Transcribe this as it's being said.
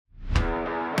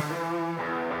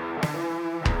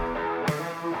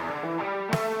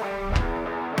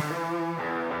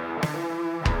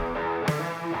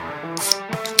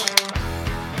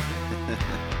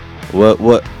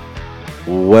What?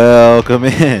 Welcome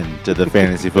in to the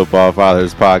Fantasy Football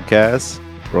Fathers podcast,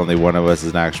 where only one of us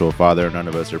is an actual father, none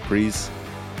of us are priests.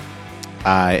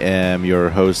 I am your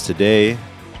host today,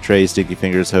 Trey Stinky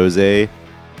Fingers Jose,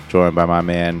 joined by my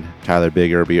man Tyler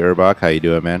Big Irby Urbach. How you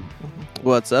doing, man?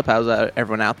 What's up? How's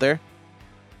everyone out there?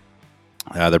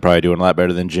 They're probably doing a lot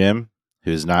better than Jim,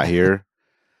 who's not here.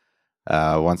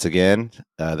 Once again,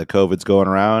 the COVID's going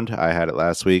around. I had it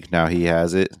last week. Now he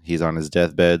has it. He's on his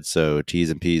deathbed, so T's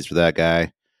and P's for that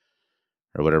guy,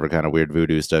 or whatever kind of weird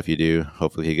voodoo stuff you do.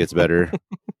 Hopefully he gets better.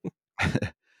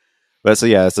 But so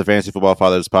yeah, it's the Fantasy Football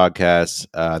Fathers podcast.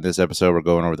 This episode, we're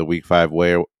going over the Week 5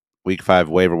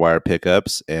 waiver wire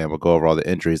pickups, and we'll go over all the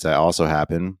injuries that also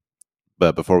happen.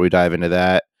 But before we dive into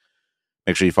that,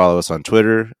 make sure you follow us on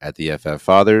Twitter at the FF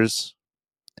Fathers,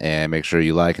 and make sure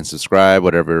you like and subscribe,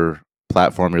 whatever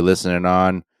platform you're listening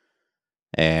on.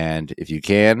 And if you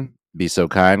can, be so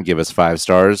kind, give us 5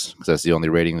 stars, because that's the only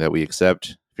rating that we accept.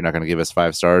 If you're not going to give us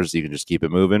 5 stars, you can just keep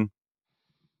it moving.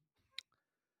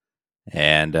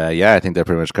 And I think that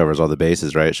pretty much covers all the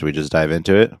bases, right? Should we just dive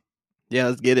into it? Yeah,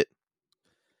 let's get it.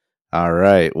 All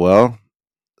right. Well,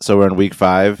 so we're in Week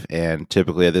 5, and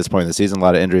typically at this point in the season, a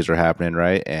lot of injuries are happening,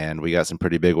 right? And we got some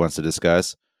pretty big ones to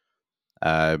discuss.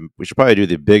 We should probably do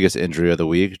the biggest injury of the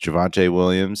week. Javonte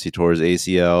Williams, he tore his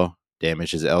ACL,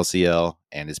 damaged his LCL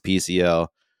and his PCL.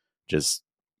 Just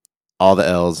all the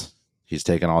L's. He's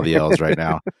taking all the L's right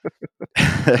now.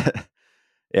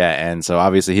 Yeah, and so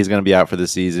obviously he's going to be out for the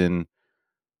season.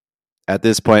 At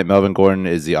this point, Melvin Gordon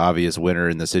is the obvious winner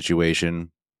in the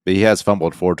situation, but he has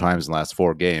fumbled 4 times in the last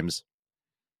 4 games.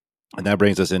 And that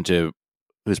brings us into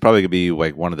who's probably going to be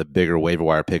like one of the bigger waiver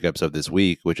wire pickups of this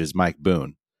week, which is Mike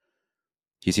Boone.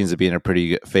 He seems to be in a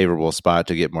pretty favorable spot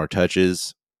to get more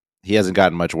touches. He hasn't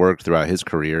gotten much work throughout his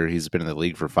career. He's been in the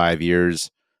league for 5 years.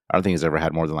 I don't think he's ever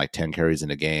had more than like 10 carries in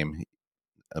a game.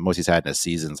 The most he's had in a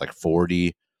season is like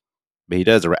 40. But he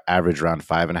does average around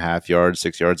 5.5 yards,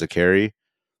 6 yards a carry.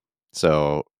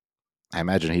 So I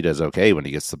imagine he does okay when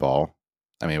he gets the ball.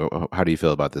 I mean, how do you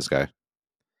feel about this guy?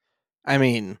 I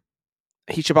mean,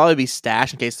 he should probably be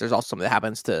stashed in case there's also something that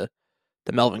happens to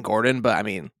Melvin Gordon. But I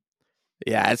mean,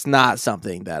 yeah, it's not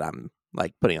something that I'm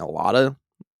like putting a lot of.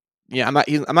 Yeah, I'm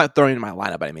not throwing in my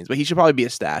lineup by any means, but he should probably be a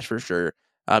stash for sure.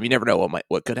 You never know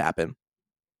what could happen.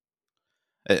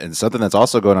 And something that's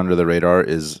also going under the radar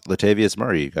is Latavius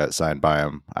Murray got signed by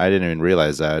him. I didn't even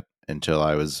realize that until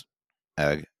I was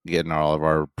getting all of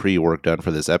our pre-work done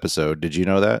for this episode. Did you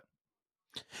know that?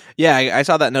 Yeah, I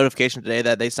saw that notification today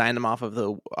that they signed him off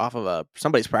of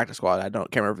somebody's practice squad.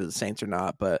 Can't remember if it was the Saints or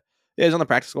not, but yeah, he's on the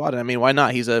practice squad. And I mean, why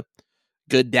not? He's a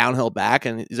good downhill back,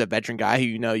 and he's a veteran guy who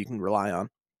you can rely on.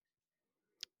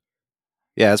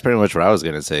 Yeah, that's pretty much what I was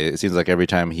going to say. It seems like every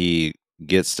time he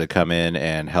gets to come in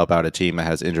and help out a team that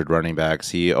has injured running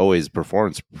backs, he always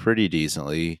performs pretty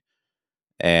decently.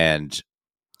 And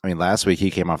I mean, last week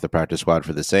he came off the practice squad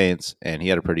for the Saints, and he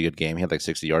had a pretty good game. He had like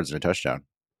 60 yards and a touchdown.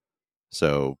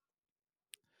 So,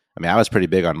 I mean, I was pretty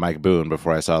big on Mike Boone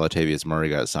before I saw Latavius Murray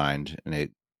got signed, and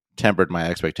it tempered my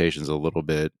expectations a little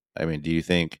bit. I mean, do you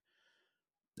think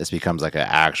this becomes like an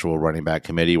actual running back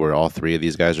committee where all 3 of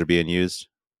these guys are being used?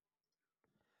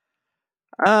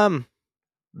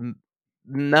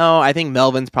 No, I think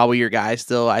Melvin's probably your guy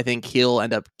still. I think he'll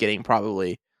end up getting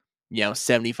probably,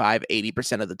 75,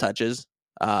 80% of the touches.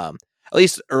 At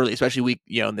least early, especially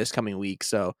in this coming week.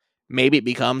 So maybe it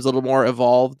becomes a little more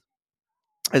evolved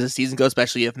as the season goes,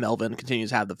 especially if Melvin continues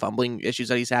to have the fumbling issues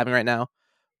that he's having right now.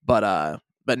 But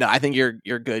no, I think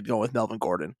you're good going with Melvin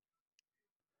Gordon.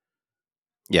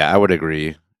 Yeah, I would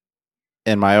agree.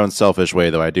 In my own selfish way,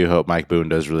 though, I do hope Mike Boone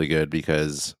does really good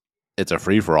because it's a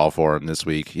free-for-all for him this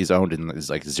week. He's owned in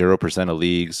like 0% of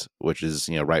leagues, which is,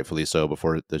 rightfully so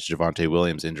before the Javonte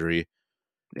Williams injury.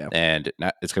 Yeah. And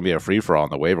it's going to be a free-for-all on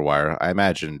the waiver wire. I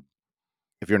imagine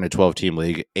if you're in a 12-team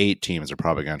league, 8 teams are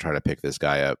probably going to try to pick this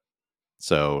guy up.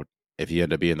 So if you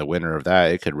end up being the winner of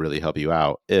that, it could really help you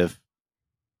out if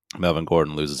Melvin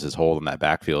Gordon loses his hold in that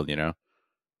backfield, Yeah,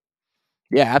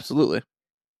 absolutely.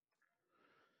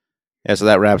 Yeah, so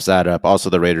that wraps that up. Also,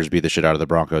 the Raiders beat the shit out of the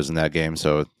Broncos in that game,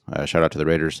 so shout out to the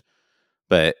Raiders.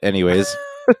 But anyways,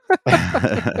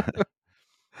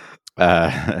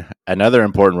 another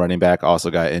important running back also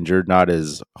got injured, not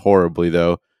as horribly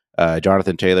though.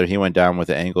 Jonathan Taylor, he went down with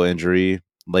an ankle injury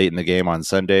late in the game on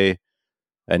Sunday.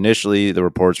 Initially, the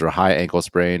reports were high ankle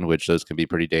sprain, which those can be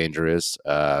pretty dangerous,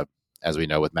 as we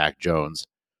know with Mac Jones.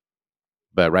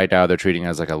 But right now, they're treating it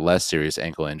as like a less serious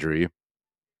ankle injury.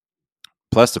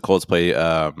 Plus, the Colts play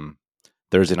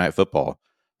Thursday Night Football.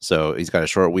 So he's got a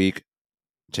short week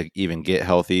to even get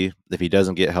healthy. If he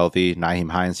doesn't get healthy,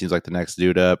 Nyheim Hines seems like the next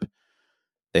dude up.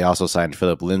 They also signed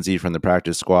Philip Lindsay from the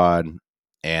practice squad,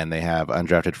 and they have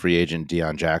undrafted free agent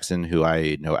Deion Jackson, who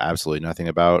I know absolutely nothing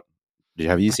about.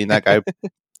 Have you seen that guy?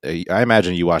 I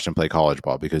imagine you watched him play college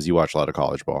ball because you watch a lot of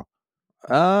college ball.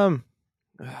 Man,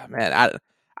 I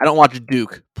don't watch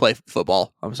Duke play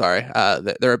football. I'm sorry.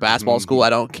 They're a basketball school. I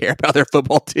don't care about their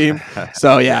football team.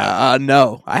 So yeah,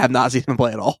 no, I have not seen him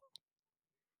play at all.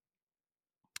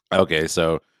 Okay,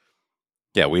 so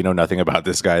yeah, we know nothing about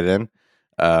this guy then.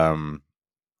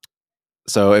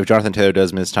 So if Jonathan Taylor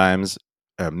does miss time,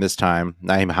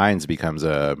 Nyheim Hines becomes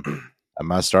a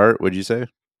must start. Would you say?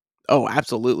 Oh,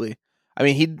 absolutely. I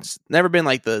mean, he's never been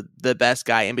like the best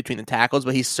guy in between the tackles,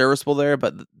 but he's serviceable there.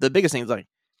 But the biggest thing is like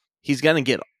he's gonna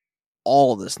get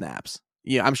all the snaps.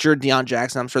 Yeah, I'm sure Deion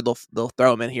Jackson. I'm sure they'll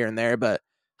throw him in here and there, but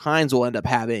Hines will end up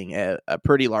having a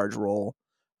pretty large role.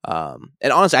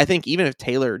 And honestly, I think even if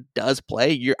Taylor does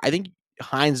play, I think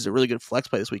Hines is a really good flex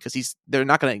play this week because they're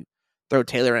not going to throw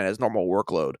Taylor in at his normal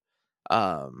workload.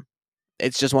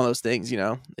 It's just one of those things,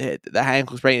 the high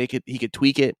ankle sprain. He could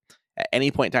tweak it at any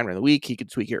point in time during the week. He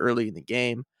could tweak it early in the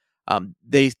game.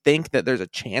 They think that there's a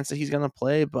chance that he's going to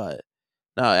play, but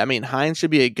no, I mean Hines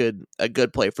should be a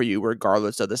good play for you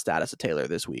regardless of the status of Taylor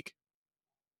this week.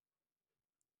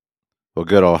 Well,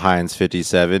 good old Hines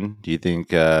 57. Do you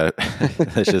think,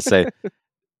 let's just say,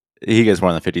 he gets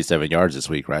more than 57 yards this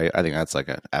week, right? I think that's like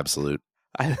an absolute.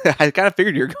 I kind of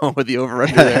figured you were going with the over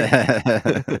under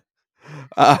there.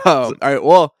 All right.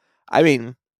 Well, I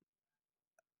mean,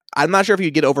 I'm not sure if you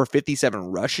get over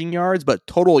 57 rushing yards, but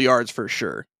total yards for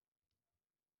sure.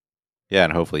 Yeah,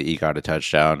 and hopefully eke out a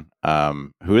touchdown.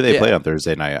 Who do they play on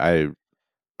Thursday night? I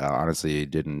honestly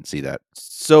didn't see that.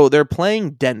 So they're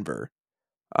playing Denver.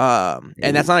 And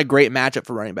that's not a great matchup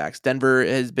for running backs. Denver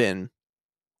has been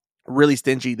really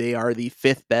stingy. They are the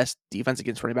 5th best defense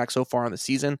against running backs so far on the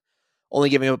season, only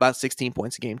giving up about 16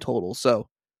 points a game total. So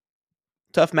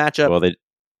tough matchup. Well,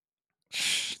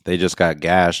 they just got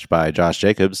gashed by Josh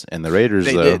Jacobs and the Raiders.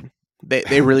 They though. did.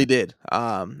 They really did.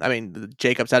 I mean,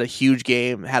 Jacobs had a huge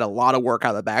game, had a lot of work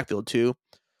out of the backfield too.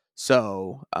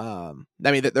 So, I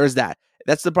mean, there's that.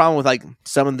 That's the problem with like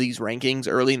some of these rankings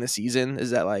early in the season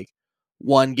is that like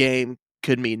one game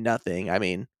could mean nothing. I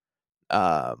mean,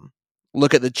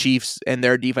 look at the Chiefs and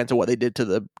their defense and what they did to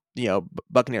the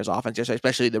Buccaneers offense yesterday,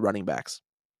 especially the running backs.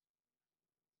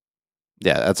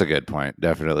 Yeah, that's a good point,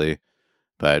 definitely.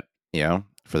 But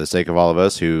for the sake of all of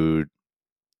us who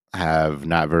have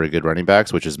not very good running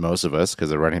backs, which is most of us, because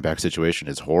the running back situation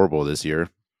is horrible this year.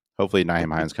 Hopefully,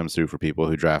 Nyheim Hines comes through for people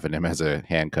who drafted him as a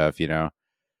handcuff.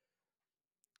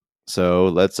 So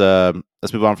let's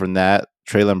move on from that.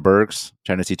 Treylon Burks,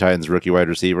 Tennessee Titans rookie wide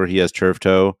receiver. He has turf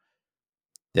toe.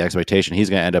 The expectation he's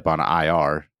going to end up on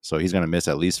IR, so he's going to miss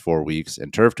at least 4 weeks.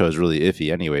 And turf toe is really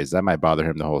iffy, anyways. That might bother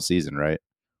him the whole season, right?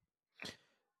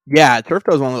 Yeah, turf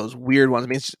toe is one of those weird ones. I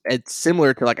mean, it's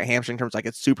similar to like a hamstring in terms like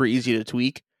it's super easy to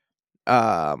tweak.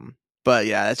 But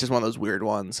yeah, it's just one of those weird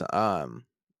ones. But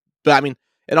I mean,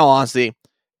 in all honesty,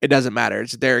 it doesn't matter.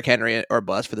 It's Derrick Henry or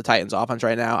bust for the Titans offense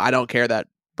right now. I don't care that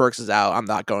Burks is out. I'm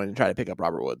not going to try to pick up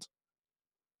Robert Woods.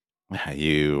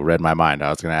 You read my mind. I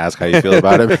was going to ask how you feel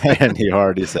about him, and you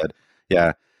already said,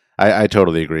 yeah, I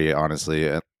totally agree,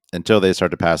 honestly. Until they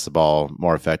start to pass the ball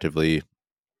more effectively,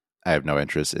 I have no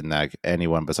interest in that.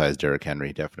 Anyone besides Derrick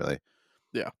Henry, definitely.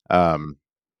 Yeah.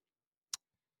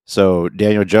 So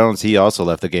Daniel Jones, he also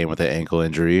left the game with an ankle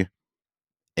injury,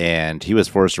 and he was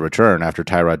forced to return after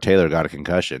Tyrod Taylor got a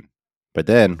concussion. But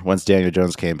then, once Daniel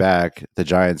Jones came back, the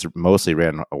Giants mostly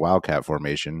ran a wildcat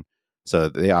formation, so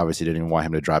they obviously didn't even want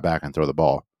him to drop back and throw the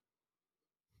ball.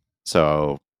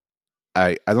 So,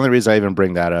 the only reason I even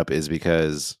bring that up is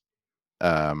because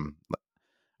I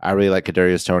really like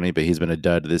Kadarius Toney, but he's been a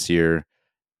dud this year.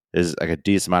 There's like a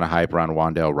decent amount of hype around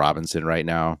Wan'Dale Robinson right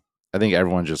now. I think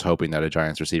everyone's just hoping that a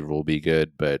Giants receiver will be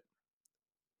good, but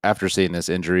after seeing this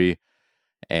injury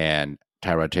and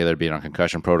Tyrod Taylor being on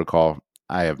concussion protocol,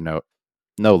 I have no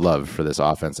love for this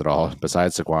offense at all,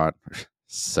 besides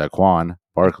Saquon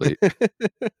Barkley.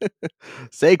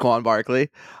 Saquon Barkley.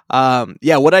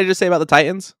 Yeah, what did I just say about the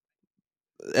Titans?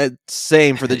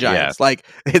 Same for the Giants. Yeah. Like,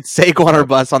 it's Saquon or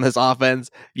bust on this offense.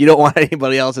 You don't want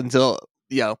anybody else until,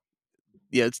 it's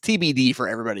TBD for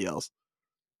everybody else.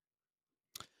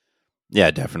 Yeah,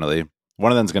 definitely.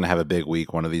 One of them's going to have a big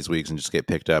week one of these weeks and just get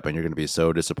picked up, and you're going to be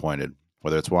so disappointed,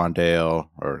 whether it's Wan'Dale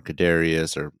or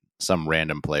Kadarius or some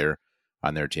random player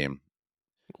on their team.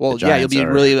 Well, yeah, you'll be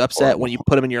really upset when you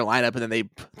put them in your lineup and then they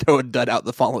throw a dud out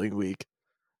the following week.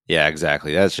 Yeah,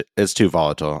 exactly. It's too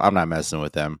volatile. I'm not messing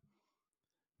with them.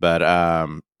 But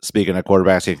speaking of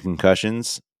quarterbacks and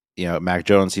concussions, Mac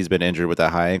Jones, he's been injured with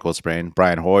that high ankle sprain.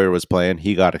 Brian Hoyer was playing.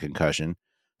 He got a concussion.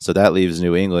 So that leaves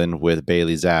New England with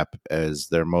Bailey Zapp as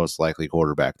their most likely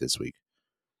quarterback this week.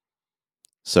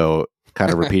 So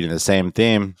kind of repeating the same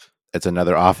theme. It's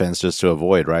another offense just to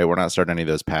avoid, right? We're not starting any of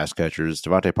those pass catchers.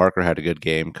 Devontae Parker had a good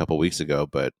game a couple weeks ago,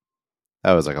 but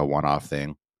that was like a one-off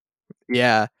thing.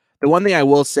 Yeah. The one thing I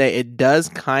will say, it does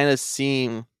kind of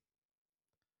seem,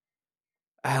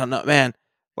 I don't know, man.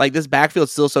 Like this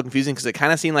backfield's still so confusing because it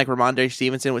kind of seemed like Ramondre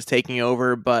Stevenson was taking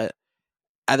over, but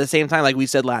at the same time, like we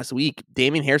said last week,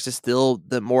 Damian Harris is still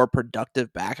the more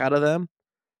productive back out of them.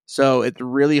 So it's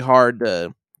really hard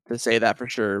to say that for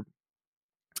sure.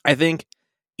 I think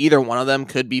either one of them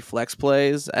could be flex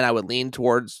plays, and I would lean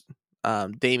towards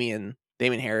Damian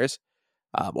Harris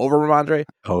over Ramondre.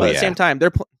 Oh But at the yeah.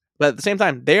 same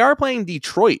time, they are playing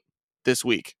Detroit this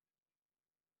week,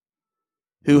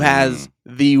 who has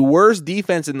the worst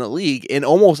defense in the league in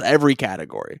almost every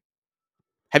category.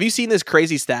 Have you seen this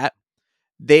crazy stat?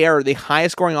 They are the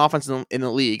highest scoring offense in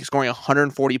the league, scoring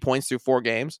 140 points through 4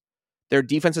 games. Their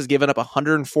defense has given up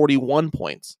 141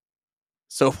 points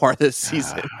so far this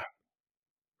season.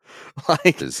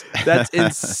 Like, that's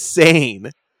insane.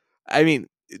 I mean,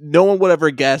 no one would ever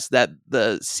guess that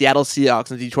the Seattle Seahawks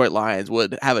and Detroit Lions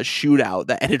would have a shootout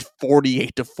that ended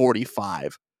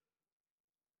 48-45.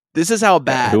 This is how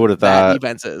bad who would have that thought?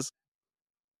 defense is.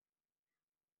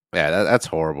 Yeah, that's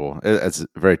horrible. It's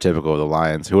very typical of the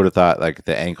Lions. Who would have thought like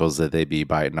the ankles that they'd be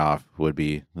biting off would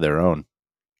be their own?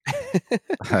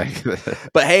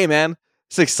 But hey, man,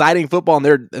 it's exciting football,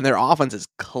 and their offense is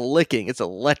clicking. It's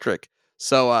electric.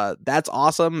 So that's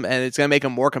awesome, and it's gonna make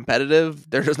them more competitive.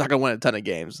 They're just not gonna win a ton of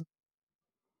games.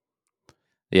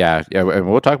 Yeah, and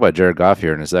we'll talk about Jared Goff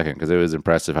here in a second because it was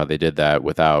impressive how they did that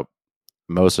without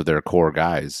most of their core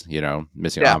guys. You know,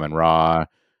 missing Amon-Ra,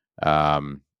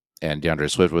 and DeAndre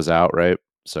Swift was out, right?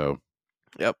 So,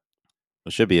 yep,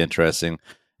 it should be interesting.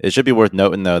 It should be worth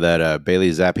noting though that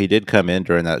Bailey Zapp, he did come in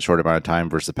during that short amount of time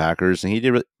versus the Packers, and he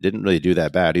didn't really do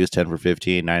that bad. He was 10 for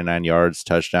 15, 99 yards,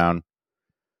 touchdown.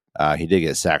 He did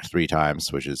get sacked 3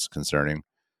 times, which is concerning,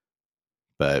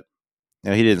 but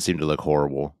he didn't seem to look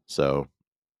horrible. So,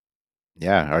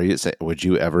 yeah, would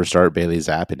you ever start Bailey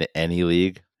Zapp in any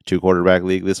league, 2-quarterback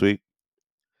league this week?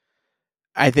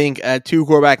 I think a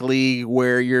 2-quarterback league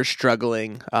where you're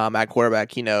struggling at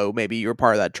quarterback, maybe you're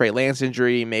part of that Trey Lance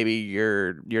injury, maybe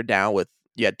you're down with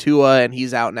Tua and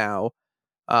he's out now,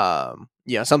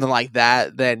 something like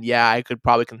that. Then I could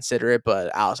probably consider it,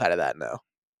 but outside of that, no.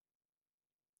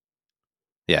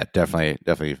 Yeah,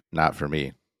 definitely not for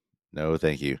me. No,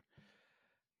 thank you.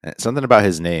 Something about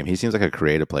his name. He seems like a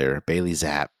creative player. Bailey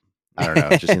Zapp. I don't know.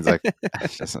 It just seems like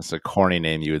it's a corny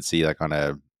name you would see like on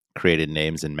a created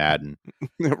names in Madden.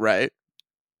 Right.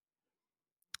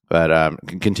 But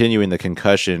continuing the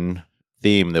concussion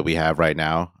theme that we have right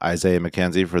now, Isaiah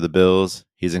McKenzie for the Bills.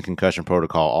 He's in concussion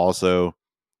protocol also.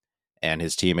 And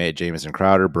his teammate Jamison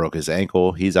Crowder broke his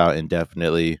ankle. He's out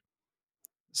indefinitely.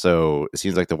 So it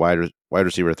seems like the wide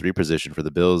receiver 3 position for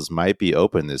the Bills might be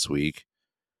open this week.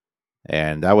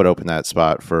 And that would open that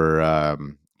spot for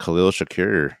Khalil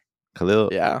Shakir.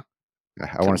 Yeah.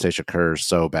 I want to say Shakir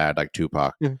so bad, like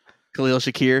Tupac. Khalil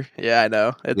Shakir. Yeah, I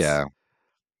know.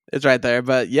 It's right there.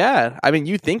 But yeah, I mean,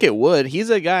 you think it would. He's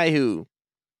a guy who,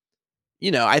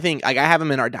 I think I have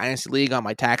him in our Dynasty League on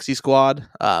my taxi squad.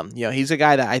 He's a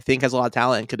guy that I think has a lot of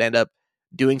talent and could end up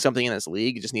doing something in this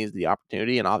league. He just needs the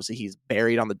opportunity. And obviously he's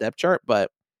buried on the depth chart.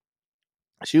 But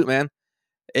shoot, man,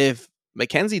 if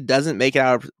McKenzie doesn't make it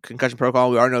out of concussion protocol,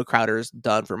 we already know Crowder's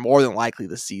done for more than likely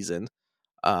this season.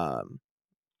 And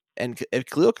if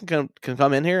Khalil can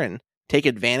come in here and take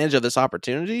advantage of this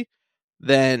opportunity,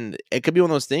 then it could be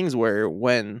one of those things where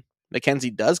when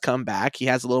McKenzie does come back, he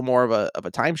has a little more of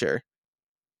a timeshare.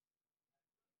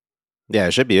 Yeah,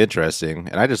 it should be interesting.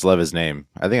 And I just love his name.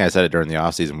 I think I said it during the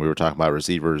offseason. We were talking about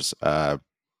receivers.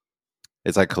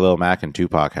 It's like Khalil Mack and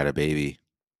Tupac had a baby.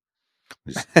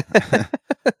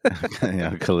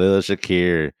 Khalil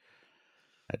Shakir.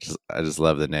 I just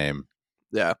love the name.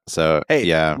 Yeah. So hey,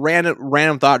 yeah.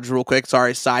 Random thought, real quick.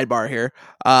 Sorry, sidebar here.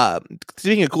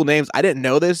 Speaking of cool names, I didn't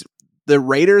know this. The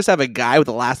Raiders have a guy with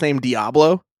the last name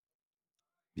Diablo.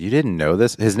 You didn't know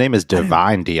this? His name is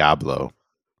Divine Diablo.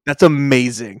 That's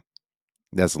amazing.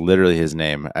 That's literally his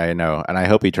name. I know. And I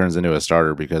hope he turns into a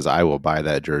starter because I will buy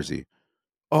that jersey.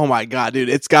 Oh my God, dude.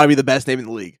 It's got to be the best name in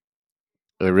the league.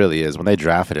 It really is. When they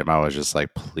drafted him, I was just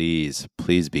like, please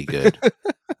be good.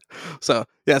 So,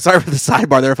 yeah, sorry for the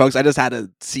sidebar there, folks. I just had to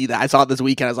see that. I saw it this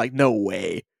weekend. I was like, no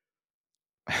way.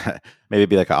 Maybe it'd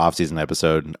be like an off-season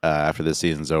episode after this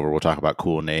season's over. We'll talk about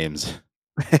cool names.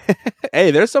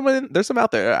 Hey, there's some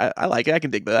out there. I like it. I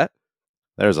can dig that.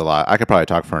 There's a lot. I could probably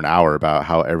talk for an hour about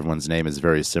how everyone's name is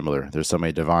very similar. There's so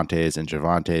many Devontaes and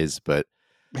Javantes, but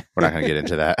we're not going to get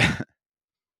into that.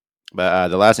 But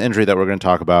the last injury that we're going to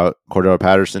talk about, Cordell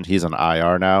Patterson, he's on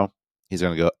IR now. He's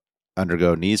going to go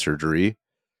undergo knee surgery.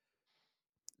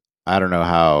 I don't know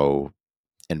how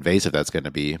invasive that's going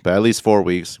to be, but at least 4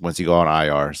 weeks once you go on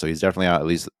IR. So he's definitely out at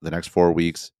least the next 4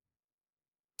 weeks,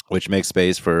 which makes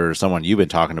space for someone you've been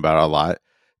talking about a lot,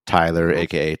 Tyler,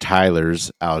 aka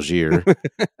Tyler's Algier.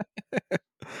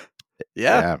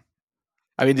 Yeah.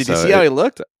 I mean, did you So see how he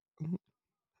looked?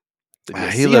 Did you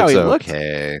he see how looks he looked?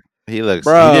 okay. He did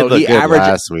Bro, look good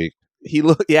last week.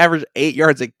 He averaged 8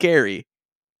 yards a carry.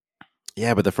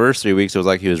 Yeah, but the first 3 weeks it was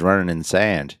like he was running in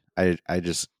sand. I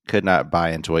just could not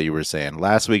buy into what you were saying.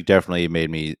 Last week definitely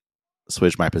made me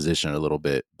switch my position a little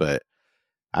bit, but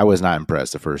I was not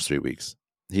impressed the first 3 weeks.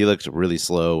 He looked really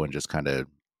slow and just kind of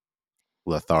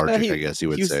lethargic, I guess you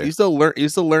would say. He's still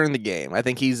learning the game. I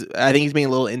think he's being a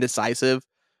little indecisive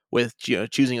with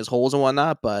choosing his holes and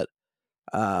whatnot, but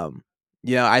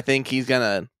I think he's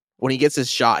gonna, when he gets his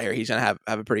shot here, he's gonna have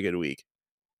a pretty good week.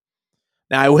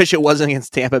 Now I wish it wasn't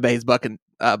against Tampa Bay's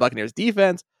Buccaneers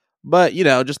defense, but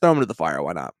just throw him to the fire.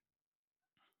 Why not?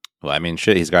 Well, I mean,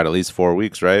 shit, he's got at least 4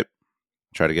 weeks, right?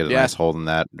 Try to get a nice hold in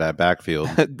that backfield.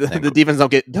 the defense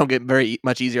don't get very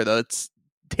much easier though. It's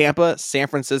Tampa, San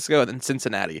Francisco, and then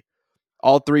Cincinnati.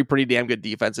 All three pretty damn good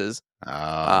defenses. Oh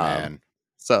man,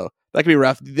 so that could be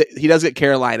rough. He does get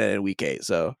Carolina in week 8,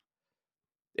 so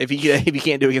if he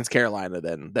can't do it against Carolina,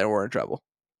 then we're in trouble.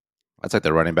 That's like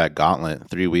the running back gauntlet,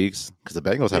 3 weeks, because the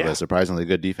Bengals have a surprisingly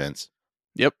good defense.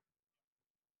 Yep.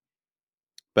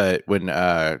 But when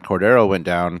Cordero went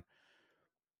down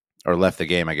or left the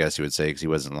game, I guess you would say, because he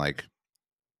wasn't like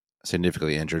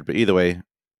significantly injured. But either way,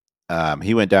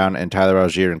 he went down, and Tyler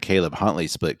Algier and Caleb Huntley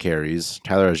split carries.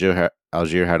 Tyler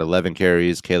Algier had 11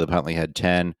 carries. Caleb Huntley had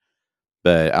 10.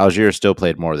 But Algier still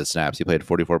played more of the snaps. He played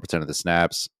 44% of the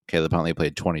snaps. Caleb Huntley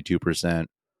played 22%.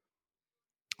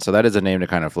 So that is a name to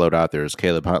kind of float out there. Is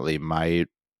Caleb Huntley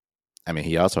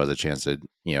he also has a chance to,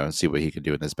 see what he could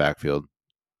do in this backfield.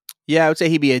 Yeah, I would say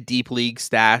he'd be a deep league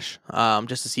stash,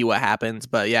 just to see what happens.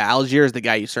 But yeah, Algier is the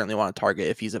guy you certainly want to target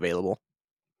if he's available.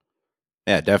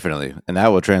 Yeah, definitely. And that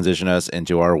will transition us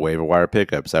into our waiver wire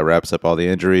pickups. That wraps up all the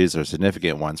injuries, or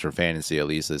significant ones for fantasy, at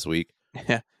least this week.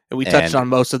 Yeah, and we touched on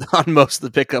most of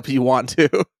the pickups you want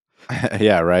to.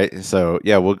 Yeah, right. So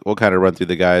yeah, we'll kind of run through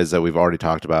the guys that we've already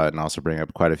talked about, and also bring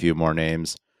up quite a few more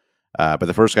names. But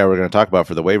the first guy we're going to talk about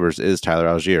for the waivers is Tyler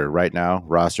Algier. Right now,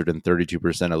 rostered in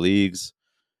 32% of leagues.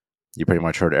 You pretty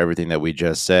much heard everything that we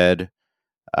just said.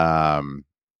 The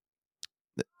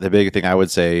big thing I would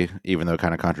say, even though it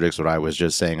kind of contradicts what I was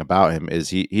just saying about him, is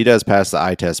he does pass the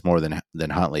eye test more than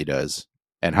Huntley does,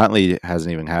 and Huntley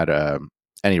hasn't even had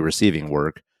any receiving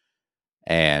work,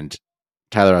 and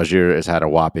Tyler Algier has had a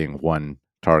whopping 1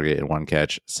 target and 1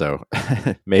 catch, so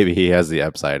maybe he has the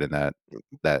upside in that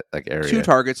like area. 2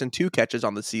 targets and 2 catches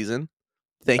on the season.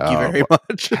 Thank you very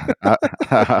much.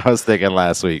 I was thinking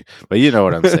last week, but you know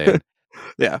what I'm saying.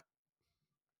 Yeah.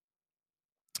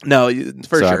 No,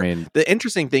 for sure. I mean, the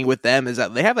interesting thing with them is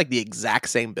that they have like the exact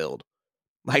same build.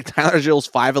 Like Tyler Gill's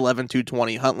 5'11",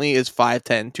 220. Huntley is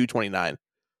 5'10", 229.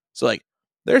 So like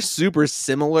they're super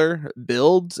similar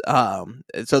builds.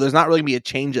 So there's not really gonna be a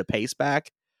change of pace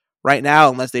back right now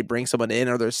unless they bring someone in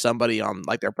or there's somebody on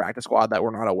like their practice squad that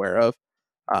we're not aware of.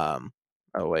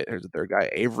 Oh wait, there's a third guy,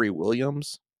 Avery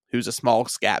Williams, who's a small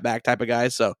scat back type of guy.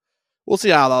 So we'll see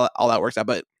how all that works out.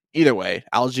 But either way,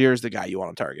 Algier is the guy you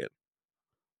want to target.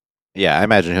 Yeah, I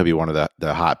imagine he'll be one of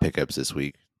the hot pickups this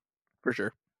week. For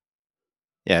sure.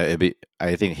 Yeah,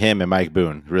 I think him and Mike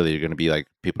Boone really are going to be like,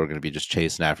 people are going to be just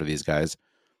chasing after these guys.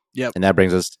 Yep. And that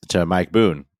brings us to Mike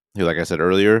Boone, who, like I said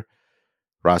earlier,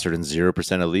 rostered in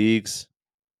 0% of leagues.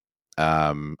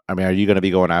 Are you going to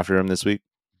be going after him this week?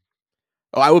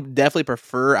 Oh, I would definitely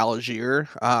prefer Algier.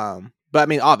 But I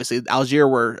mean, obviously, Algier,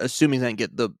 we're assuming then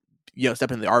get the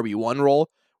step into the RB1 role,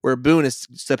 where Boone is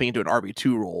stepping into an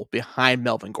RB2 role behind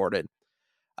Melvin Gordon.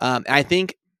 And I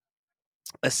think,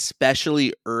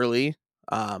 especially early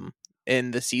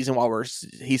in the season, while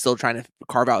he's still trying to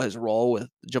carve out his role with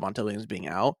Javonte Williams being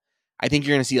out, I think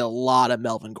you're going to see a lot of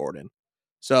Melvin Gordon.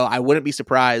 So I wouldn't be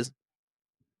surprised,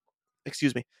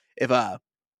 if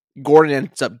Gordon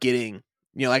ends up getting,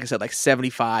 like I said, like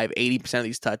 75, 80% of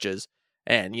these touches,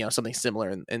 and something similar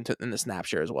in the snap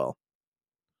share as well.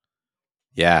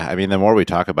 Yeah, I mean, the more we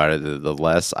talk about it, the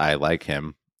less I like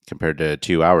him compared to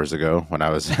 2 hours ago when I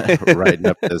was writing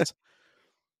up this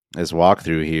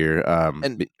walkthrough here.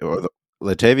 And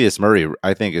Latavius Murray,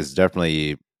 I think, is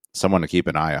definitely someone to keep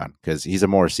an eye on because he's a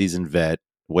more seasoned vet.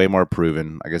 way more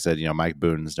proven. Like I said, Mike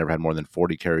Boone's never had more than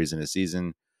 40 carries in a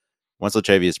season. Once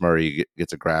Latavius Murray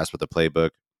gets a grasp with the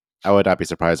playbook, I would not be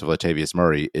surprised if Latavius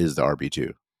Murray is the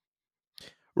RB2.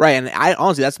 Right, and I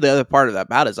honestly, that's the other part of that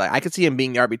about it is like I could see him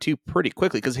being the RB2 pretty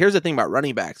quickly. Because here's the thing about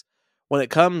running backs: when it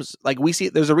comes, like we see,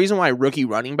 there's a reason why rookie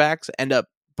running backs end up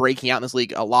breaking out in this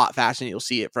league a lot faster than you'll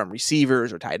see it from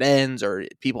receivers or tight ends or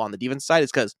people on the defense side.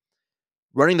 Is because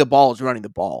running the ball is running the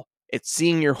ball. It's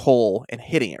seeing your hole and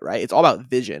hitting it. Right, it's all about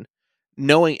vision,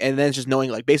 knowing, and then it's just knowing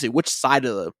like basically which side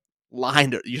of the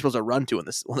line you're supposed to run to when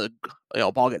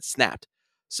the ball gets snapped.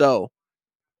 So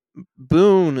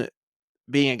Boone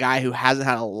being a guy who hasn't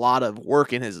had a lot of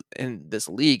work in this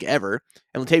league ever,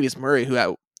 and Latavius Murray, who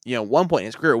at one point in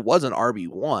his career was an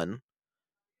RB1,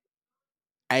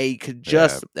 I could Yeah,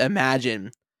 just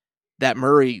imagine that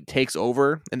Murray takes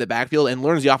over in the backfield and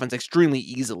learns the offense extremely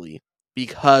easily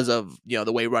because of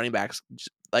the way running backs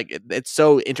it's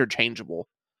so interchangeable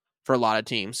for a lot of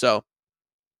teams. So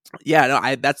yeah,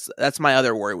 no, that's my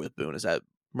other worry with Boone is that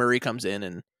Murray comes in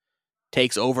and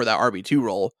takes over that RB2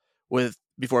 role with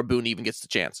before Boone even gets the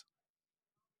chance.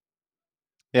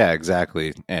 yeah,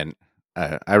 exactly. And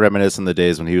I reminisce on the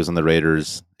days when he was on the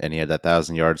Raiders and he had that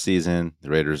 1,000-yard season. The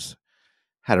Raiders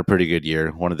had a pretty good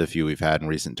year, one of the few we've had in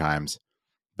recent times.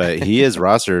 But he is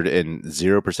rostered in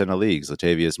 0% of leagues,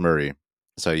 Latavius Murray.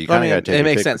 So you I kind of got mean, to take it your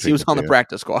makes pick sense. He between was the on the two.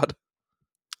 practice squad.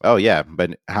 Oh, yeah.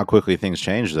 But how quickly things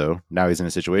change, though. Now he's in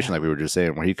a situation Yeah. like we were just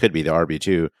saying where he could be the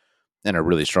RB2 in a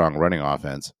really strong running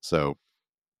offense. So,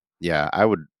 yeah, I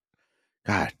would.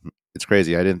 God, it's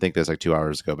crazy. I didn't think this like 2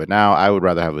 hours ago, but now I would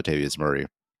rather have Latavius Murray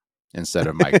instead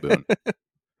of Mike Boone.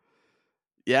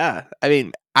 Yeah. I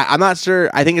mean, I'm not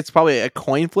sure. I think it's probably a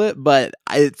coin flip, but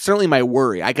it's certainly my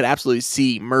worry. I could absolutely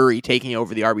see Murray taking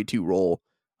over the RB2 role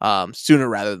sooner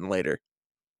rather than later.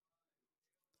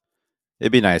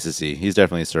 It'd be nice to see. He's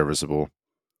definitely serviceable.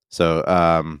 So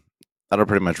that'll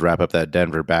pretty much wrap up that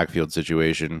Denver backfield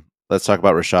situation. Let's talk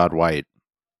about Rachaad White.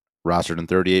 Rostered in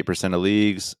 38% of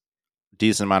leagues.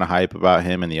 Decent amount of hype about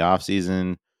him in the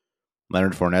offseason.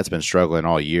 Leonard Fournette's been struggling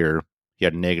all year. He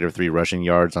had -3 rushing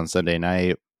yards on Sunday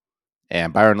night.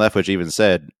 And Byron Leftwich even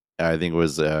said, I think it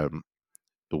was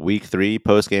week 3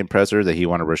 post-game presser, that he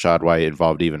wanted Rachaad White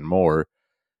involved even more.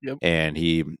 Yep. And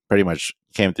he pretty much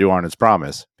came through on his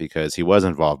promise because he was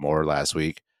involved more last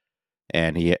week.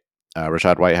 And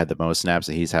Rachaad White had the most snaps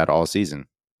that he's had all season.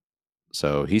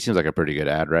 So he seems like a pretty good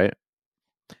ad, right?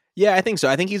 Yeah, I think so.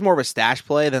 I think he's more of a stash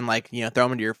play than throw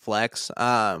him into your flex.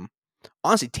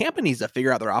 Honestly, Tampa needs to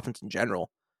figure out their offense in general.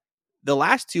 The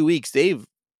last 2 weeks, they've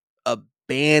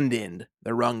abandoned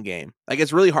the run game. Like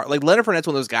it's really hard. Like Leonard Fournette's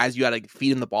one of those guys you got to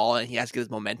feed him the ball and he has to get his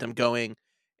momentum going,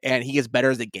 and he gets better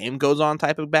as the game goes on.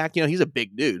 Type of back. He's a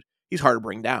big dude. He's hard to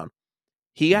bring down.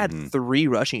 He had 3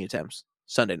 rushing attempts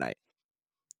Sunday night.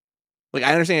 Like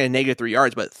I understand a -3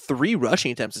 yards, but 3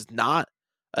 rushing attempts is not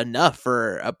enough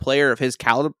for a player of his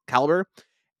caliber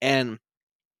and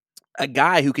a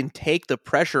guy who can take the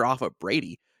pressure off of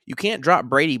Brady. You can't drop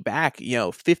Brady back,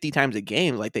 50 times a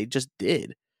game like they just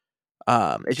did.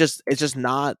 It's just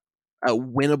not a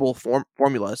winnable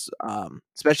formula,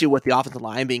 especially with the offensive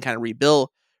line being kind of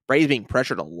rebuilt. Brady's being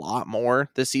pressured a lot more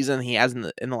this season than he has in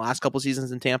the last couple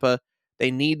seasons in Tampa.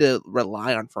 They need to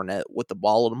rely on Fournette with the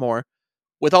ball a little more.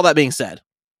 With all that being said,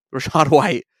 Rachaad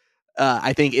White,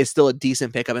 I think is still a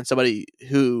decent pickup and somebody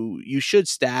who you should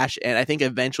stash. And I think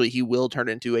eventually he will turn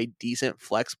into a decent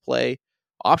flex play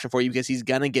option for you because he's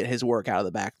gonna get his work out of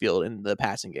the backfield in the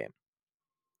passing game.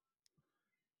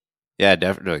 Yeah,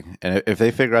 definitely. And if they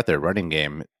figure out their running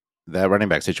game, that running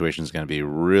back situation is going to be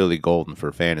really golden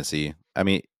for fantasy. I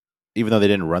mean, even though they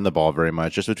didn't run the ball very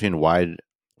much, just between White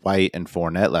and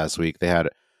Fournette last week, they had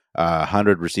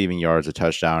 100 receiving yards, a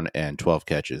touchdown, and 12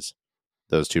 catches.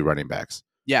 Those two running backs.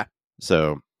 Yeah.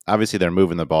 So obviously they're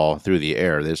moving the ball through the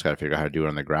air. They just got to figure out how to do it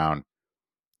on the ground.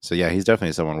 So yeah, he's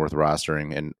definitely someone worth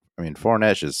rostering. And I mean,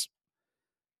 Fournette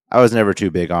I was never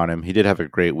too big on him. He did have a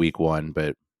great week 1,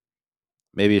 but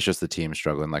maybe it's just the team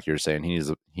struggling, like you're saying. He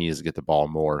needs to get the ball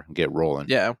more and get rolling.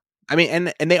 Yeah. I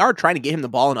mean, and they are trying to get him the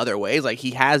ball in other ways. Like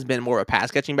he has been more of a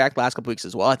pass catching back the last couple weeks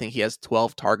as well. I think he has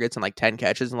 12 targets and like 10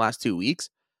 catches in the last 2 weeks.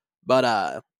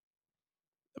 But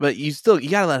you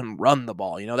gotta let him run the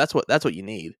ball. That's what you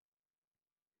need.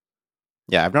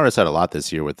 Yeah, I've noticed that a lot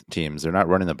this year with teams. They're not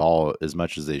running the ball as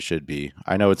much as they should be.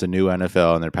 I know it's a new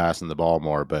NFL and they're passing the ball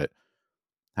more, but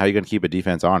how are you going to keep a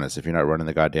defense honest if you're not running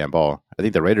the goddamn ball? I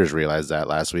think the Raiders realized that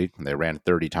last week and they ran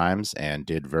 30 times and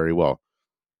did very well.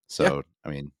 Yeah. So, I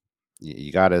mean,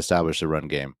 you got to establish the run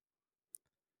game.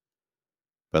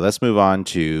 But let's move on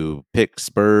to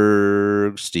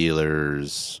Pittsburgh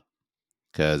Steelers.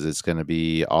 because it's going to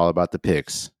be all about the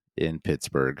picks in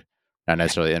Pittsburgh. Not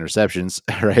necessarily interceptions,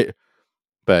 right?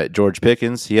 But George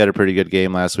Pickens, he had a pretty good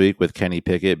game last week with Kenny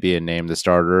Pickett being named the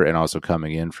starter and also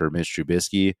coming in for Mitch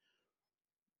Trubisky.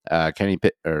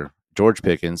 George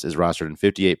Pickens is rostered in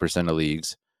 58% of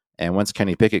leagues, and once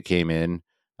Kenny Pickett came in,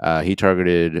 he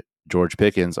targeted George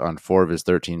Pickens on 4 of his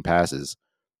 13 passes.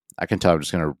 I can tell I'm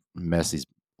just going to mess these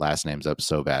last names up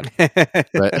so bad,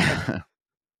 but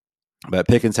but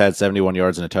Pickens had 71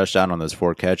 yards and a touchdown on those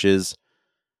 4 catches,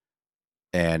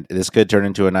 and this could turn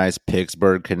into a nice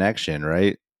Pittsburgh connection,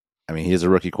 right? I mean, he's a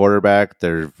rookie quarterback.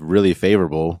 They're really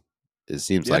favorable. It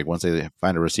seems like once they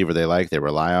find a receiver they like, they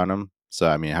rely on him. So,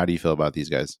 I mean, how do you feel about these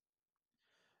guys?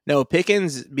 No,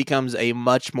 Pickens becomes a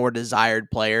much more desired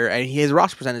player, and his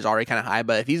roster percentage is already kind of high,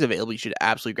 but if he's available, you should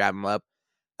absolutely grab him up.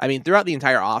 I mean, throughout the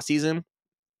entire offseason,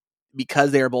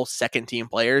 because they are both second-team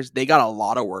players, they got a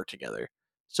lot of work together.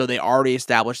 So they already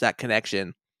established that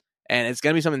connection, and it's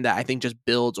going to be something that I think just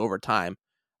builds over time.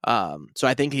 So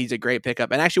I think he's a great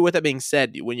pickup. And actually, with that being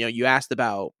said, when you asked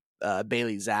about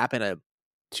Bailey Zapp in a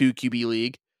 2 QB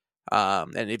league,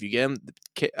 and if you get him,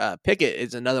 Pickett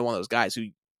is another one of those guys who,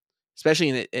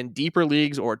 especially in deeper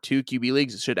leagues or 2 QB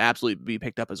leagues, should absolutely be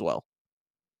picked up as well.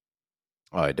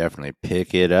 Oh, I definitely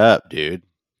pick it up, dude.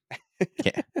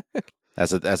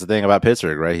 That's the thing about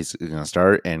Pittsburgh, right? He's going to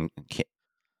start, and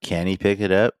can he pick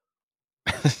it up?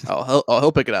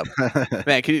 He'll pick it up,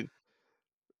 man. Can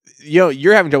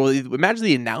you're having trouble. Imagine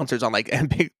the announcers on like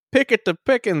Pickett to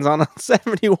Pickens on a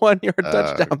 71-yard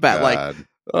touchdown bat. Like,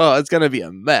 it's gonna be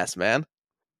a mess, man.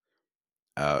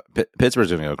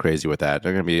 Pittsburgh's gonna go crazy with that.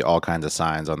 There are gonna be all kinds of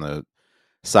signs on the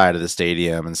side of the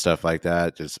stadium and stuff like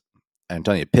that. I'm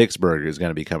telling you, Pittsburgh is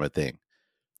gonna become a thing.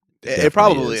 It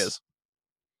probably is.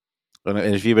 And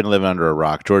if you've been living under a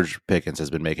rock, George Pickens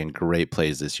has been making great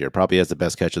plays this year. Probably has the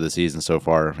best catch of the season so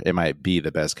far. It might be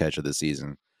the best catch of the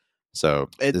season. So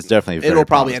it's definitely it'll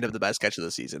probably end up the best catch of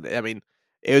the season. I mean,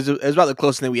 it was about the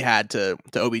closest thing we had to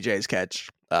OBJ's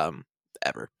catch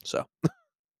ever. So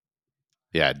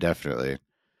yeah, definitely.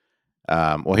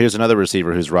 Well, here's another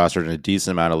receiver who's rostered in a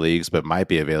decent amount of leagues, but might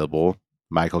be available.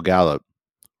 Michael Gallup,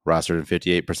 rostered in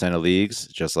 58% of leagues,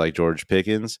 just like George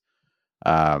Pickens.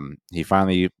 He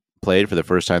finally played for the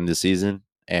first time this season,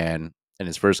 and in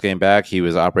his first game back, he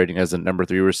was operating as the number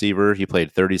 3 receiver. He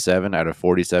played 37 out of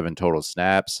 47 total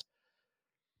snaps,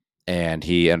 and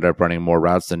he ended up running more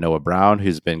routes than Noah Brown,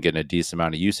 who's been getting a decent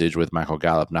amount of usage with Michael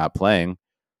Gallup not playing.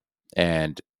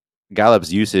 And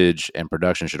Gallup's usage and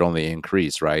production should only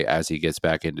increase, right, as he gets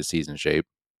back into season shape.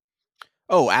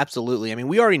 Oh, absolutely. I mean,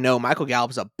 we already know Michael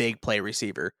Gallup is a big play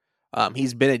receiver.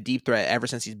 He's been a deep threat ever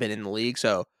since he's been in the league,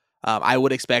 so I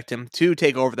would expect him to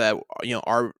take over that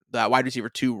that wide receiver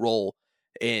 2 role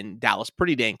in Dallas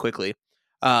pretty dang quickly.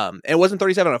 It wasn't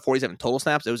 37 out of 47 total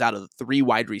snaps; it was out of 3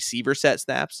 wide receiver set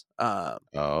snaps.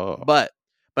 But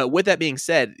with that being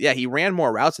said, yeah, he ran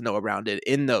more routes than Noah Brown did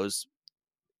in those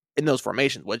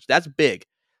formations, which that's big.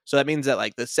 So that means that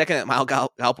like the second that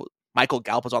Michael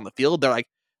Gallup was on the field, they're like,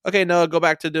 okay, no, go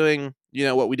back to doing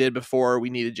what we did before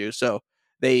we needed you. So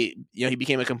he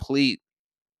became a complete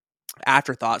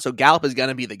afterthought. So Gallup is going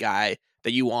to be the guy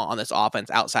that you want on this offense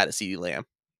outside of CeeDee Lamb.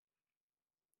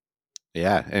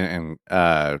 Yeah, and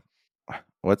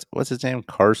what's his name?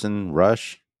 Carson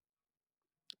Rush?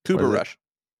 Cooper Rush.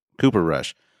 Cooper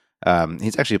Rush.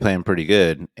 He's actually playing pretty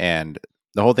good, and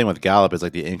the whole thing with Gallup is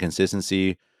like the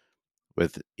inconsistency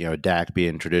with Dak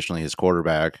being traditionally his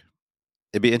quarterback.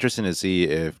 It'd be interesting to see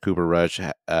if Cooper Rush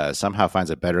somehow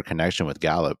finds a better connection with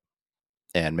Gallup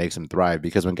and makes him thrive,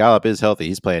 because when Gallup is healthy,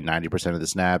 he's playing 90% of the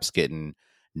snaps, getting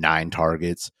 9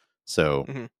 targets. So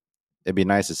it'd be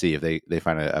nice to see if they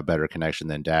find a better connection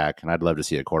than Dak. And I'd love to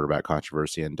see a quarterback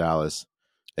controversy in Dallas.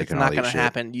 It's not going to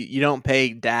happen. You don't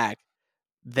pay Dak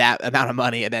that amount of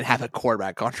money and then have a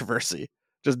quarterback controversy.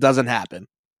 Just doesn't happen.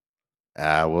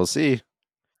 We'll see.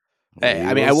 Hey,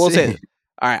 I will say,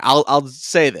 all right, I'll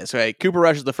say this, right? Cooper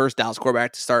Rush is the first Dallas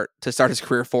quarterback to start his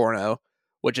career 4-0,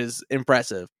 which is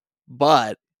impressive.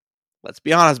 But let's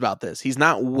be honest about this. He's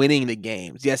not winning the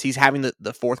games. Yes, he's having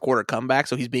the fourth quarter comeback,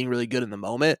 so he's being really good in the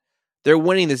moment. They're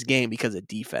winning this game because of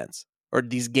defense, or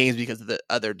these games because of the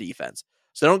other defense.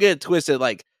 So don't get it twisted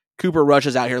like Cooper Rush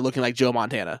is out here looking like Joe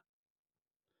Montana.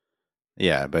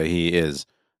 Yeah, but he is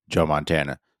Joe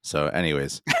Montana. So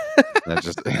anyways, that's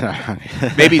just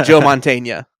maybe Joe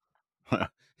Montana.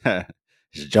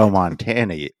 It's Joe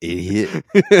Montana, you idiot.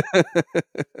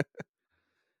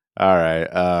 All right.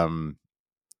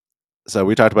 So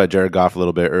we talked about Jared Goff a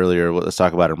little bit earlier. Let's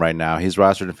talk about him right now. He's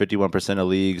rostered in 51% of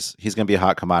leagues. He's going to be a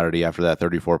hot commodity after that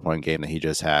 34-point game that he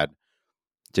just had.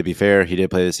 To be fair, he did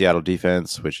play the Seattle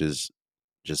defense, which is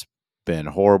just been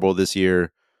horrible this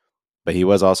year. But he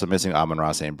was also missing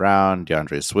Amon-Ra St. Brown,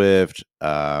 DeAndre Swift.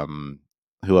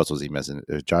 Who else was he missing?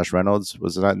 Josh Reynolds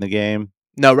was not in the game.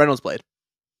 No, Reynolds played.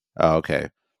 Oh, okay.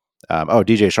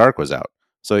 DJ Shark was out.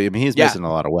 So I mean, he's Yeah, missing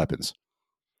a lot of weapons.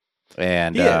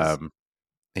 And he is.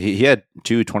 he had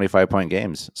 25-point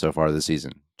games so far this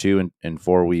season. 2 in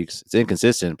 4 weeks. It's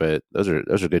inconsistent, but those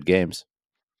are good games.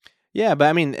 Yeah, but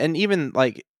I mean, and even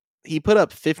like he put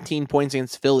up 15 points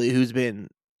against Philly, who's been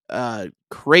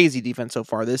crazy defense so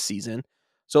far this season.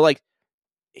 So like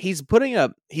he's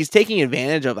taking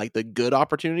advantage of like the good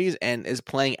opportunities and is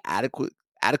playing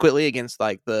adequately against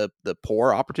like the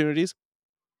poor opportunities.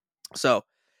 So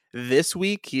this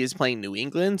week he is playing New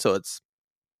England, so it's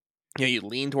you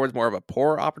lean towards more of a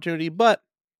poor opportunity, but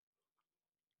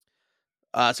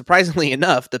surprisingly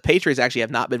enough, the Patriots actually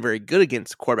have not been very good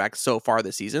against quarterbacks so far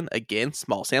this season. Again,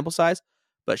 small sample size,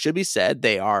 but should be said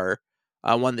they are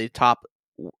one of the top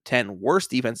 10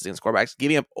 worst defenses against quarterbacks,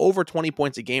 giving up over 20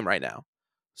 points a game right now.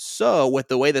 So with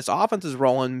the way this offense is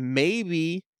rolling,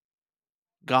 maybe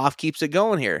Goff keeps it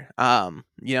going here. I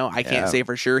can't say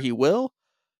for sure he will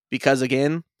because,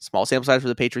 again, small sample size for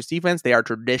the Patriots defense. They are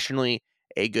traditionally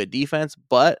a good defense,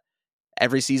 but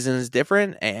every season is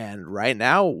different, and right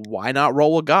now, why not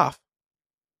roll with Goff?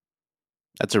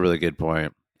 That's a really good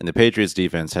point. And the Patriots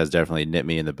defense has definitely nipped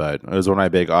me in the butt. It was one of my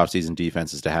big offseason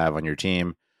defenses to have on your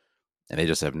team, and they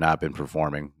just have not been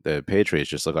performing. The Patriots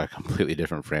just look like a completely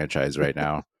different franchise right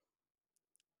now.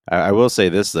 I will say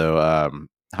this, though.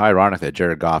 How ironic that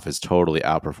Jared Goff is totally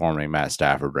outperforming Matt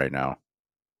Stafford right now.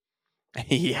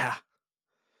 Yeah.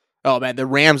 Oh, man, the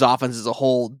Rams offense is a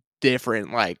whole different,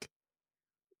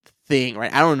 thing,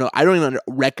 right? I don't know. I don't even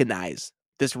recognize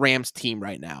this Rams team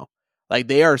right now. Like,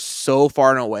 they are so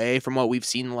far and away from what we've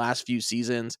seen in the last few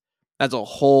seasons. That's a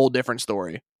whole different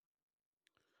story.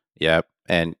 Yep.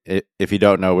 And if you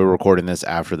don't know, we're recording this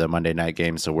after the Monday night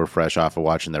game, so we're fresh off of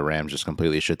watching the Rams just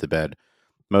completely shit the bed.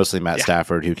 Mostly Matt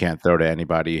Stafford, who can't throw to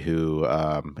anybody who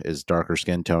is darker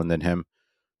skin tone than him.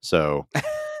 So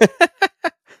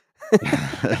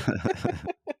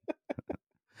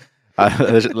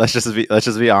let's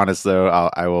just be honest, though.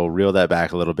 I will reel that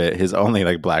back a little bit. His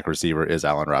only black receiver is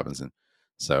Allen Robinson.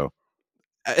 So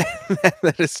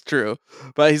that is true,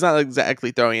 but he's not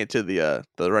exactly throwing it to the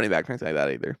running back or anything like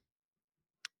that either.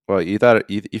 Well, you thought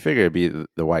you figured it'd be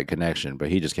the white connection, but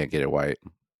he just can't get it white.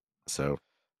 So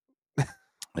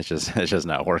it's just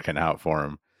not working out for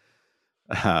him.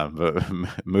 But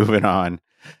moving on,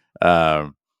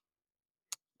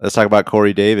 let's talk about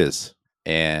Corey Davis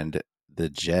and the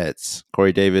Jets.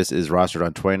 Corey Davis is rostered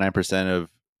on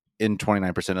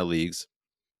 29% of leagues.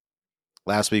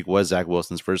 Last week was Zach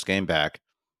Wilson's first game back,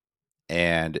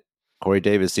 and Corey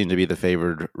Davis seemed to be the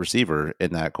favored receiver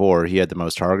in that core. He had the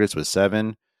most targets with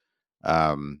 7.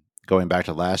 Going back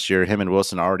to last year, him and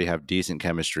Wilson already have decent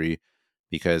chemistry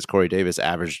because Corey Davis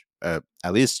averaged at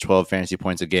least 12 fantasy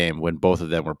points a game when both of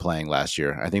them were playing last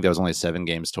year. I think that was only 7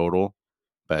 games total,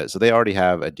 but so they already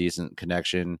have a decent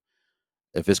connection.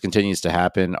 If this continues to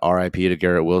happen, RIP to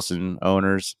Garrett Wilson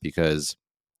owners, because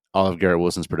all of Garrett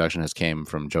Wilson's production has came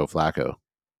from Joe Flacco.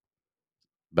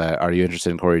 But are you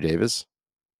interested in Corey Davis?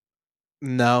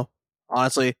 No,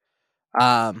 honestly,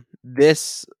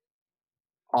 this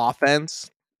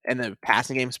offense and the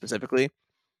passing game specifically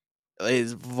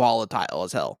is volatile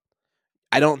as hell.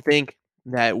 I don't think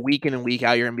that week in and week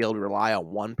out you're gonna be able to rely on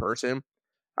one person.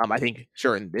 I think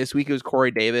sure in this week it was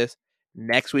Corey Davis.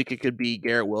 Next week it could be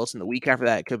Garrett Wilson. The week after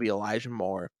that it could be Elijah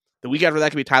Moore. The week after that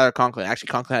could be Tyler Conklin. Actually,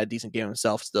 Conklin had a decent game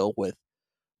himself still with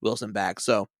Wilson back.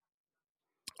 So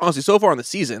honestly, so far in the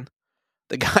season,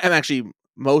 the guy I'm actually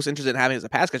most interested in having as a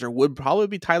pass catcher would probably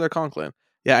be Tyler Conklin.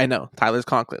 Yeah, I know. Tyler's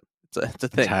Conklin. It's a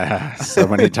thing. So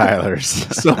many Tylers.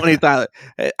 So many Tylers.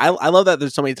 I love that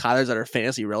there's so many Tylers that are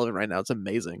fantasy relevant right now. It's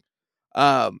amazing.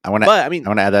 I want to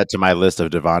add that to my list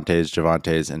of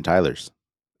Javantes, and Tylers.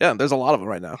 Yeah, there's a lot of them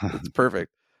right now. It's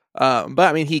perfect. But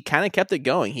I mean, he kind of kept it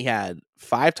going. He had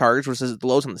 5 targets, which is the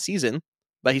lowest on the season,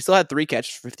 but he still had 3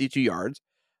 catches, 52 yards.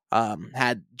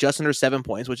 Had just under 7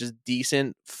 points, which is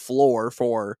decent floor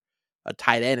for a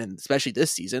tight end, and especially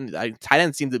this season. Tight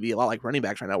ends seem to be a lot like running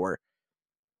backs right now, where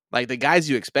like the guys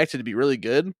you expected to be really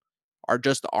good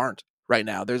aren't right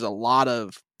now. There's a lot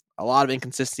of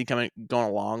inconsistency going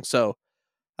along. So,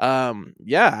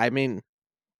 yeah, I mean,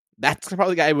 that's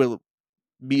probably the guy I will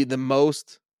be the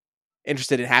most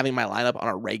interested in having my lineup on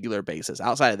a regular basis.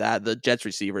 Outside of that, the Jets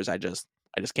receivers, I just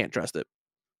can't trust it.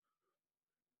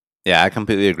 Yeah, I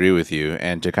completely agree with you.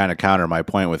 And to kind of counter my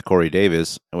point with Corey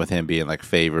Davis, with him being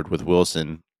favored with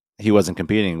Wilson, he wasn't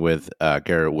competing with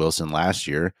Garrett Wilson last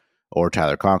year or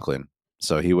Tyler Conklin.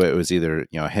 So it was either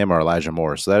him or Elijah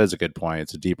Moore. So that is a good point.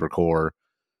 It's a deeper core,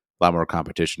 a lot more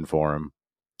competition for him.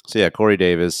 So yeah, Corey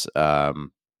Davis.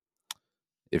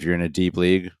 If you're in a deep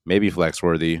league, maybe flex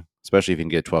worthy, especially if you can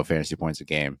get 12 fantasy points a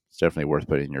game. It's definitely worth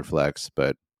putting in your flex.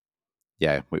 But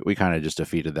yeah, we kind of just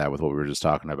defeated that with what we were just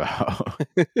talking about.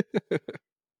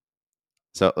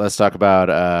 So let's talk about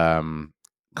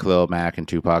Khalil Mack and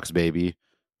Tupac's baby,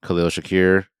 Khalil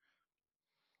Shakir.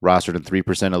 Rostered in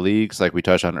 3% of leagues, like we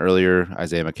touched on earlier.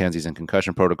 Isaiah McKenzie's in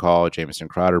concussion protocol. Jamison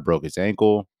Crowder broke his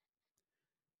ankle.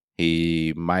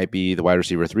 He might be the wide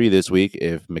receiver 3 this week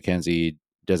if McKenzie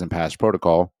doesn't pass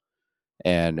protocol.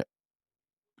 And,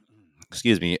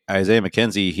 excuse me, Isaiah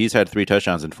McKenzie, he's had 3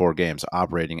 touchdowns in 4 games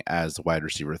operating as the wide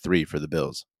receiver 3 for the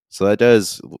Bills. So that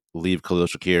does leave Khalil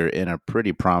Shakir in a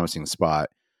pretty promising spot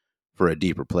for a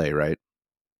deeper play, right?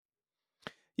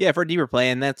 Yeah, for a deeper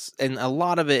play, and a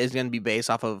lot of it is going to be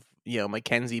based off of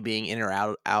McKenzie being in or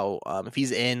out. If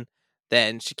he's in,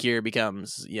 then Shakir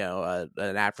becomes an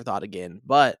afterthought again.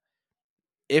 But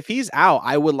if he's out,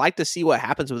 I would like to see what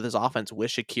happens with his offense with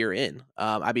Shakir in.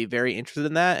 I'd be very interested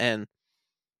in that, and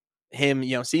him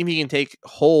seeing if he can take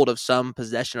hold of some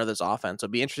possession of this offense.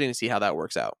 It'll be interesting to see how that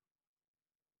works out.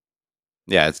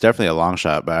 Yeah, it's definitely a long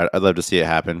shot, but I'd love to see it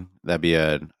happen. That'd be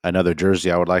another jersey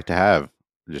I would like to have.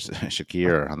 Just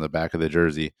Shakir on the back of the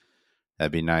jersey.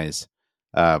 That'd be nice.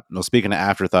 Well, speaking of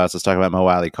afterthoughts, let's talk about Mo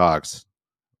Alley Cox.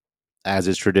 As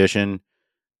is tradition,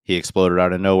 he exploded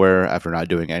out of nowhere after not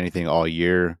doing anything all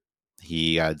year.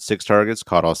 He had 6 targets,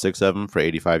 caught all 6 of them for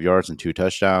 85 yards and 2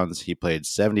 touchdowns. He played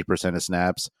 70% of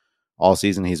snaps. All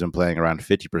season, he's been playing around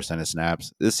 50% of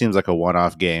snaps. This seems like a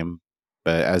one-off game,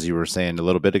 but as you were saying a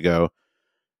little bit ago,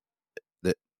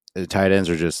 the tight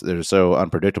ends they're so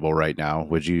unpredictable right now.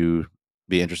 Would you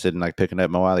be interested in like picking up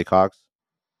Mo Alley Cox?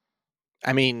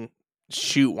 I mean,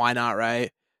 shoot, why not,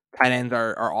 right? Tight ends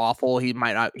are awful. He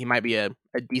might be a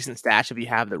decent stash if you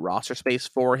have the roster space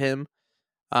for him.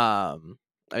 I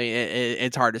mean,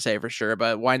 it's hard to say for sure,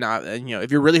 but why not? And, if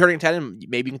you're really hurting tight end,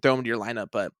 maybe you can throw him into your lineup.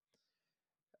 But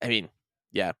I mean,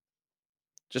 yeah,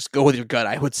 just go with your gut,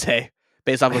 I would say,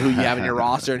 based off of who you have in your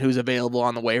roster and who's available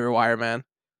on the waiver wire, man.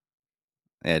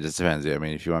 Yeah, it just depends. I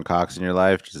mean, if you want Cox in your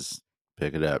life, just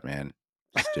pick it up, man.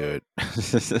 Just do it.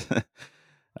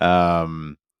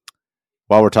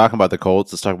 While we're talking about the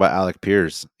Colts, let's talk about Alec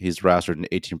Pierce. He's rostered in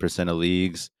 18% of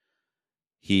leagues.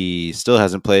 He still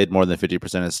hasn't played more than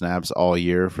 50% of snaps all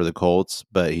year for the Colts,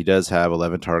 but he does have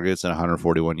 11 targets and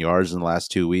 141 yards in the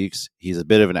last 2 weeks. He's a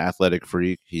bit of an athletic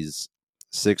freak. He's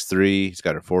 6'3". He's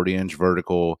got a 40-inch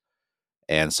vertical.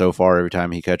 And so far, every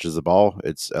time he catches the ball,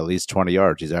 it's at least 20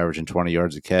 yards. He's averaging 20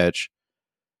 yards a catch.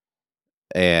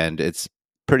 And it's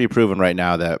pretty proven right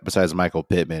now that besides Michael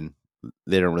Pittman,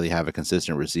 they don't really have a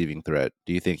consistent receiving threat.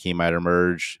 Do you think he might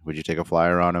emerge? Would you take a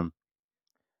flyer on him?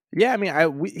 Yeah, I mean,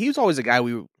 he was always a guy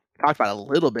we talked about a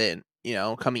little bit,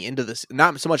 coming into this,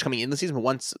 not so much coming into the season, but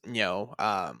once,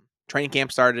 training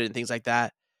camp started and things like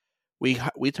that, we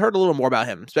heard a little more about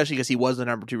him, especially because he was the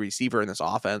number 2 receiver in this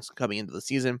offense coming into the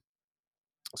season.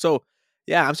 So,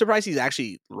 yeah, I'm surprised he's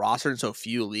actually rostered in so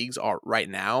few leagues right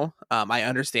now. I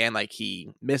understand like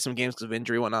he missed some games because of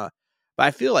injury and whatnot, but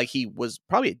I feel like he was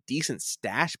probably a decent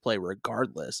stash play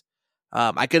regardless.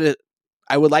 I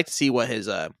would like to see what his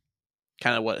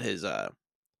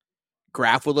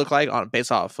graph would look like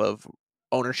based off of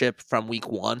ownership from week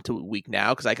 1 to week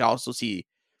now, because I can also see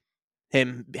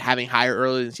him having higher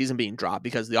early in the season being dropped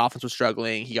because the offense was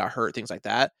struggling, he got hurt, things like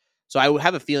that. So I would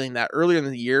have a feeling that earlier in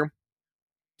the year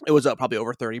it was up probably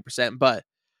over 30%. But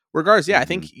regardless, yeah, I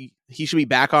think he should be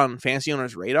back on fantasy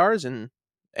owners' radars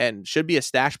and should be a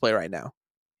stash play right now.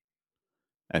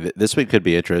 And this week could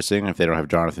be interesting if they don't have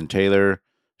Jonathan Taylor.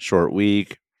 Short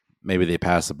week, maybe they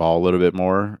pass the ball a little bit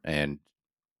more, and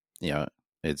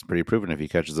it's pretty proven if he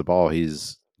catches the ball,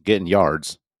 he's getting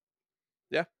yards.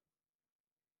 Yeah.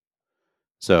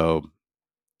 So,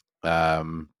 that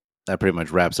pretty much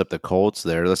wraps up the Colts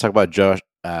there. Let's talk about Josh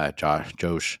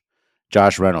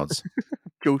Reynolds.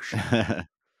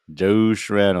 Josh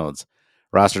Reynolds.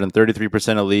 Rostered in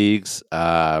 33% of leagues.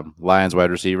 Lions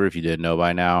wide receiver, if you didn't know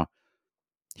by now.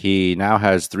 He now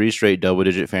has 3 straight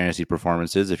double-digit fantasy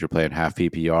performances if you're playing half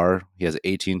PPR. He has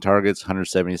 18 targets,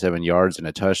 177 yards, and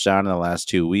a touchdown in the last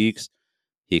 2 weeks.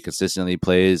 He consistently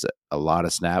plays a lot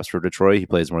of snaps for Detroit. He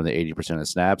plays more than 80% of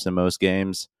snaps in most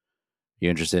games. You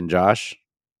interested in Josh?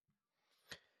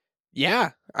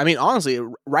 Yeah. I mean, honestly,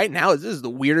 right now, this is the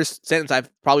weirdest sentence I've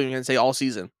probably been going to say all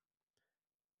season.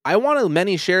 I want as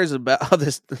many shares of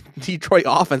this Detroit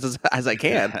offense as I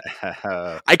can.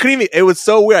 I couldn't even. It was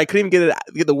so weird. I couldn't even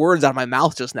get the words out of my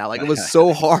mouth just now. Like, it was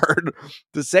so hard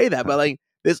to say that. But like,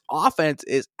 This offense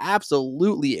is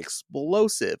absolutely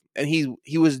explosive, and he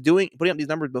was putting up these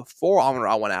numbers before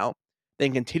Amon-Ra went out,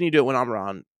 then continued to do it when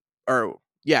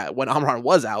when Amon-Ra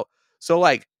was out. So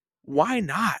like, why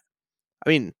not? I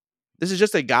mean, this is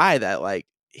just a guy that like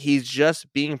he's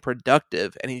just being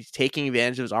productive and he's taking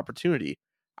advantage of his opportunity.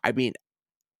 I mean,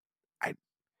 I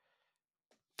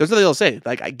there's nothing else to say.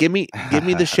 Like, give me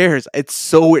the shares. It's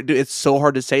so weird. Dude, it's so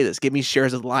hard to say this. Give me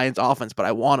shares of the Lions offense, but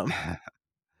I want them.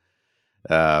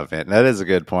 Man, that is a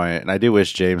good point, and I do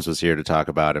wish James was here to talk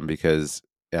about him because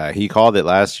he called it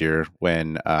last year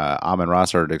when Amon-Ra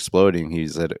started exploding. He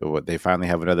said they finally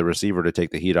have another receiver to take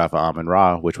the heat off of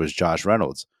Amon-Ra, which was Josh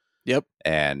Reynolds. Yep.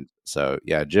 And so,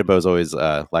 yeah, Jimbo's always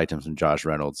liked him some Josh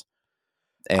Reynolds.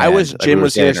 And I wish Jim we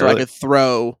was here so I could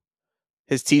throw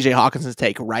his TJ Hawkinson's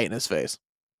take right in his face.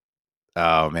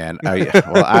 Oh man,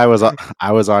 I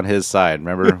was on his side.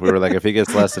 Remember, we were like, if he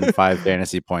gets less than 5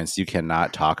 fantasy points, you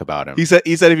cannot talk about him. He said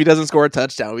if he doesn't score a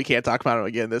touchdown, we can't talk about him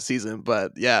again this season.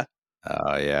 But yeah,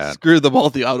 oh yeah, screw the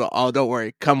both of you. Oh, don't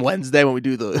worry. Come Wednesday when we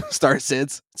do the start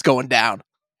sits, it's going down.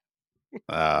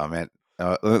 Oh man,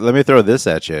 let me throw this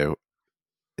at you.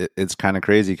 It's kind of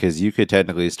crazy because you could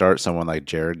technically start someone like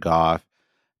Jared Goff,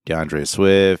 DeAndre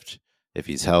Swift if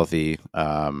he's healthy.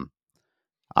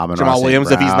 Jamal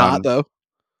Williams if he's not though.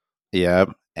 Yep,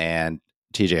 and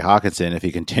TJ Hawkinson if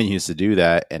he continues to do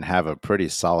that and have a pretty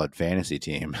solid fantasy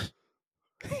team.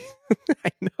 I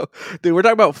know, dude. We're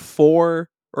talking about 4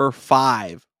 or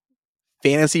 5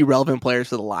 fantasy relevant players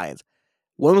for the Lions.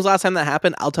 When was the last time that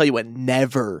happened? I'll tell you what.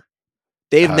 Never.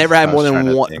 They've never had more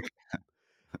than one.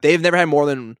 They've never had more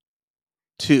than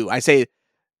 2. I say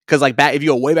because like back if you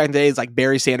go way back in the days, like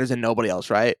Barry Sanders and nobody else,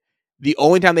 right? The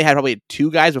only time they had probably 2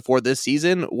 guys before this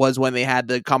season was when they had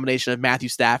the combination of Matthew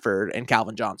Stafford and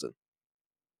Calvin Johnson.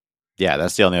 Yeah,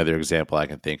 that's the only other example I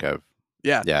can think of.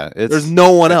 Yeah. There's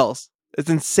no one else. It's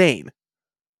insane.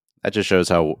 That just shows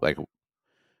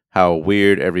how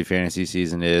weird every fantasy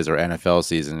season is or NFL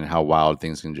season and how wild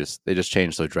things can just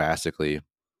change so drastically.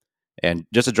 And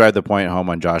just to drive the point home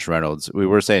on Josh Reynolds, we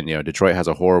were saying, Detroit has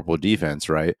a horrible defense,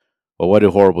 right? Well, what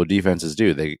do horrible defenses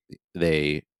do?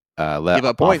 They let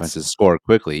offenses score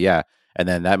quickly, yeah. And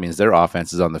then that means their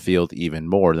offense is on the field even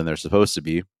more than they're supposed to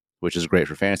be, which is great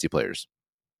for fantasy players.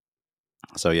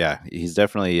 So, yeah, he's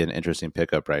definitely an interesting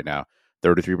pickup right now.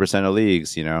 33% of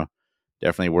leagues,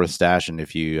 definitely worth stashing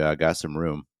if you got some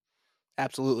room.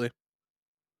 Absolutely.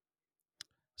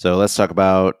 So let's talk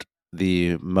about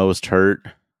the most hurt,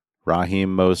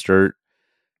 Raheem Mostert.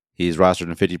 He's rostered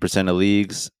in 50% of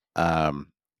leagues.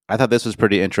 I thought this was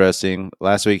pretty interesting.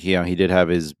 Last week, he did have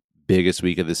his biggest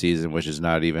week of the season, which is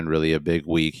not even really a big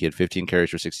week. He had 15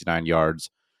 carries for 69 yards.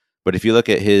 But if you look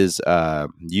at his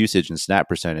usage and snap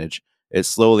percentage, it's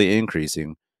slowly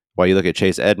increasing. While you look at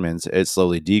Chase Edmonds, it's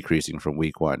slowly decreasing from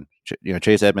week 1.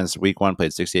 Chase Edmonds, week 1,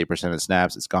 played 68% of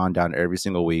snaps. It's gone down every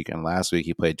single week. And last week,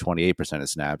 he played 28% of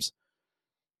snaps.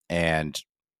 And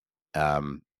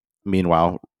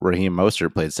meanwhile, Raheem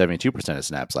Mostert played 72% of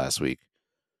snaps last week.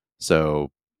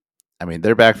 So, I mean,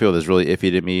 their backfield is really iffy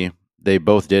to me. They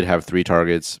both did have 3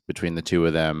 targets between the two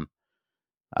of them.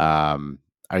 Are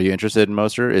you interested in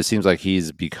Mostert? It seems like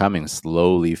he's becoming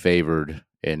slowly favored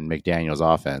in McDaniel's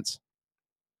offense.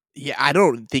 Yeah, I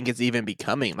don't think it's even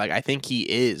becoming. Like, I think he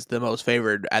is the most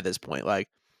favored at this point. Like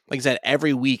I said,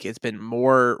 every week it's been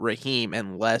more Raheem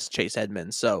and less Chase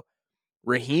Edmonds. So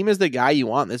Raheem is the guy you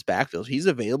want in this backfield. If he's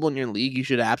available in your league, you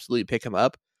should absolutely pick him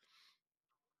up.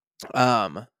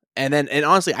 And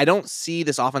honestly, I don't see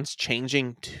this offense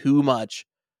changing too much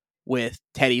with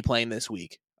Teddy playing this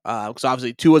week. Because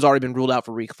obviously Tua's already been ruled out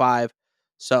for week 5.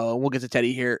 So we'll get to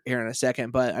Teddy here in a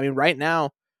second. But I mean, right now,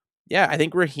 yeah, I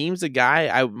think Raheem's the guy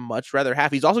I would much rather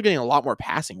have. He's also getting a lot more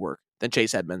passing work than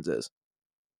Chase Edmonds is.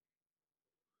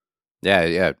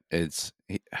 Yeah, it's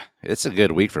a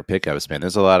good week for pickups, man.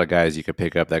 There's a lot of guys you could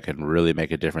pick up that can really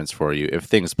make a difference for you if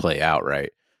things play out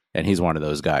right. And he's one of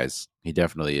those guys. He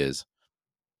definitely is.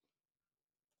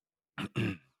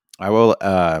 I will.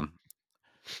 I'm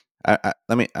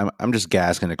just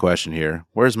Gaskin a question here.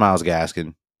 Where's Myles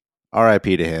Gaskin?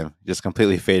 R.I.P. to him. Just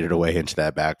completely faded away into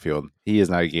that backfield. He is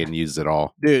not getting used at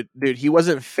all. Dude, he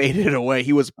wasn't faded away.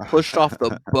 He was pushed off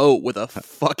the boat with a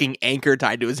fucking anchor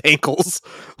tied to his ankles.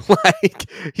 Like,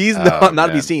 he's not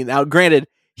to be seen. Now, granted,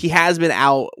 he has been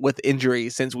out with injury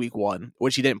since week 1,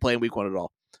 which he didn't play in week 1 at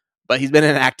all. But he's been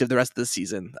inactive the rest of the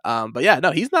season. But yeah,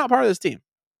 no, he's not part of this team.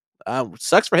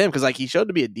 Sucks for him because like he showed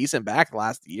to be a decent back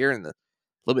last year and a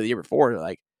little bit the year before.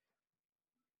 Like,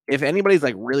 if anybody's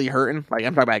like really hurting, like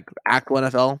I'm talking about actual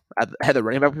NFL at the head of the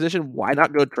running back position, why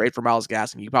not go trade for Myles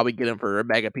Gaskin? You can probably get him for a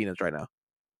bag of peanuts right now.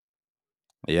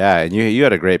 Yeah, and you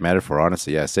had a great metaphor,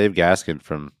 honestly. Yeah, save Gaskin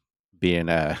from being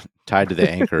tied to the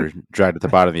anchor, dragged at the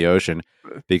bottom of the ocean,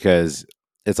 because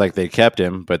it's like they kept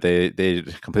him, but they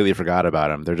completely forgot about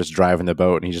him. They're just driving the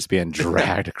boat, and he's just being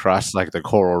dragged across like the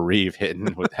coral reef,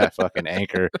 hitting with that fucking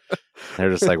anchor. They're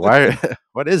just like, why?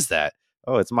 What is that?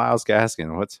 Oh, it's Miles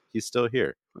Gaskin. He's still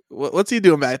here? What's he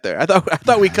doing back there? I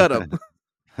thought we cut him.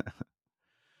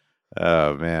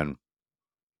 Oh man.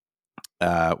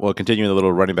 Well, continuing the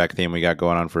little running back theme we got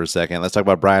going on for a second, let's talk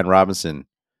about Brian Robinson,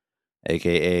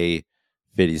 aka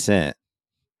 50 Cent.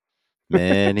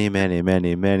 Many, many,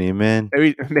 many, many men.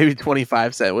 Maybe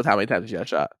 25 cent with how many times he got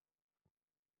shot.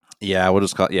 Yeah, we'll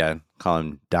just call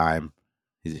him Dime.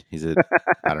 He's a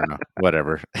I don't know,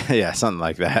 whatever. Yeah, something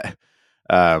like that.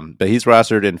 But he's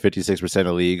rostered in 56%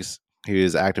 of leagues. He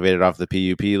was activated off the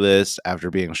PUP list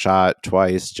after being shot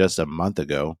twice just a month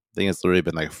ago. I think it's literally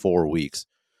been like 4 weeks.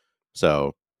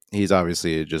 So he's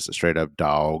obviously just a straight up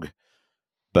dog.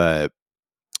 But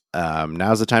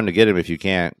now's the time to get him if you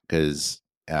can't, because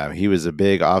he was a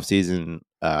big offseason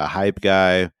hype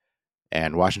guy,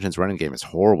 and Washington's running game is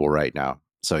horrible right now.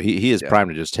 So he is primed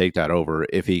to just take that over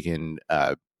if he can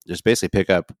just basically pick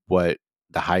up what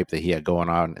the hype that he had going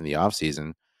on in the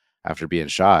offseason after being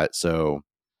shot. So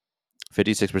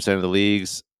 56% of the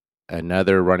leagues,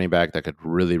 another running back that could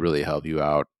really, really help you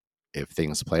out if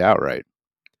things play out right.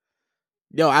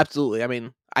 No, absolutely. I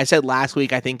mean, I said last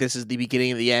week I think this is the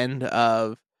beginning of the end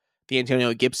of the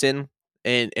Antonio Gibson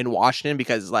in Washington,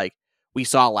 because like we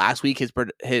saw last week, his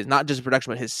not just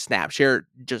production but his snap share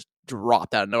just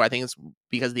dropped out of nowhere. I think it's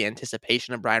because of the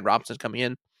anticipation of Brian Robinson coming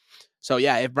in. So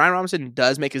yeah, if Brian Robinson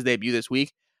does make his debut this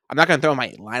week, I'm not going to throw in my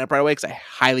lineup right away because I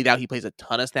highly doubt he plays a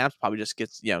ton of snaps. Probably just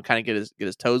gets kind of get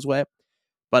his toes wet.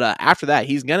 But after that,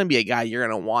 he's going to be a guy you're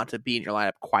going to want to be in your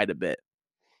lineup quite a bit.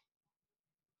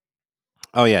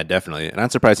 Oh yeah, definitely. And I'm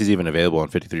surprised he's even available in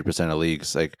 53% of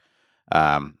leagues. Like,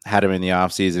 had him in the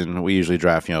offseason. We usually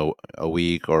draft, a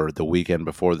week or the weekend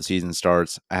before the season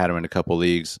starts. I had him in a couple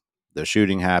leagues. The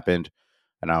shooting happened,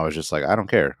 and I was just like, I don't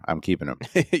care. I'm keeping him.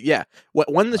 Yeah.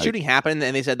 When the shooting happened,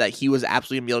 and they said that he was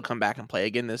absolutely going to be able to come back and play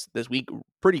again this week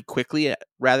pretty quickly,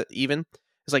 rather even.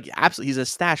 It's like, absolutely, he's a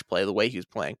stash play the way he was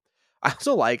playing. I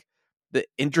also like the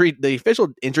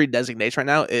official injury designation right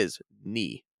now is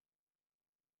knee.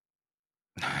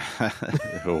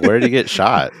 Where did he get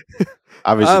shot?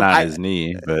 Obviously not his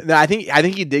knee, but no, I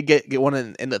think he did get one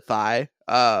in the thigh.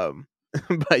 But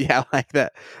yeah, I like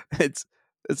that. It's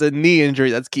a knee injury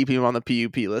that's keeping him on the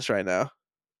PUP list right now.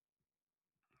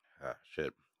 Oh,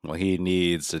 shit. Well, he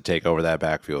needs to take over that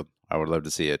backfield. I would love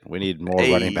to see it. We need more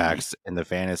running backs in the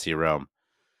fantasy realm.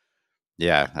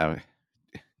 Yeah, I'm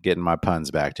getting my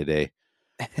puns back today.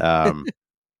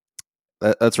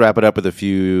 Let's wrap it up with a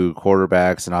few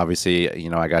quarterbacks, and obviously,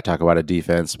 I got to talk about a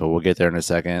defense, but we'll get there in a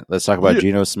second. Let's talk about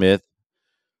Geno Smith,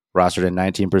 rostered in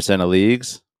 19% of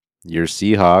leagues. Your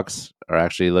Seahawks are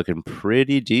actually looking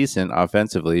pretty decent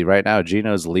offensively right now.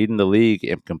 Geno's leading the league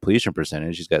in completion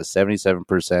percentage. He's got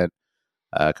 77%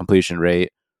 completion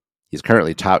rate. He's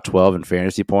currently top 12 in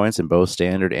fantasy points in both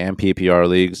standard and PPR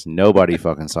leagues. Nobody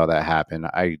fucking saw that happen.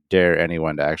 I dare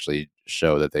anyone to actually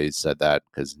show that they said that,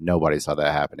 because nobody saw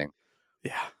that happening.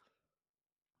 Yeah.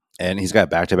 And he's got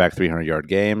back-to-back 300-yard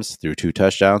games through 2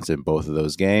 touchdowns in both of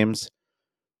those games.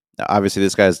 Now, obviously,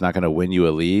 this guy's not going to win you a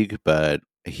league, but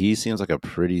he seems like a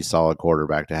pretty solid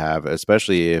quarterback to have,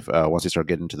 especially if once you start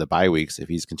getting to the bye weeks, if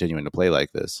he's continuing to play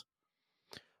like this.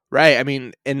 Right. I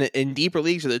mean, in deeper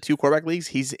leagues or the 2 quarterback leagues,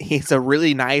 he's a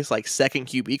really nice like second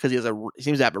QB because he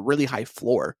seems to have a really high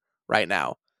floor right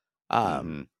now.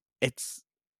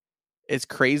 It's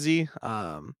crazy.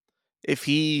 If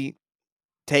he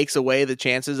takes away the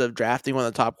chances of drafting one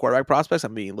of the top quarterback prospects,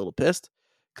 I'm being a little pissed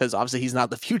because obviously he's not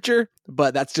the future,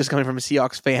 but that's just coming from a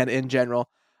Seahawks fan in general.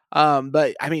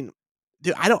 But I mean,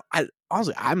 dude,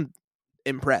 honestly, I'm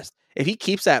impressed. If he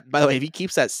keeps that, by the way, if he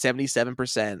keeps that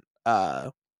 77%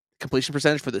 completion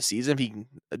percentage for the season, if he can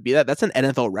be that's an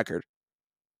NFL record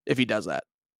if he does that.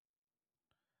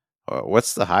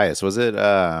 What's the highest? Was it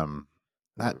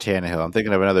not Tannehill? I'm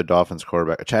thinking of another Dolphins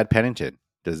quarterback, Chad Pennington.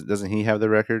 Doesn't he have the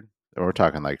record? Or we're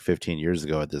talking like 15 years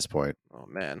ago at this point. Oh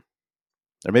man.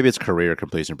 Or maybe it's career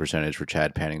completion percentage for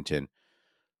Chad Pennington.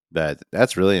 But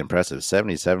that's really impressive.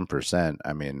 77%.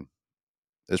 I mean,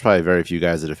 there's probably very few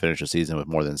guys that have finished a season with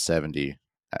more than 70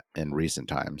 in recent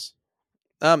times.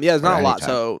 Yeah, there's not a lot.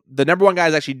 So the number one guy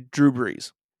is actually Drew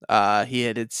Brees. He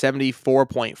hit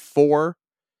 74.4.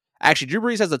 Actually, Drew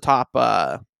Brees has the top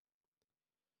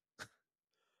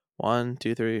 1,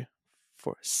 2, 3,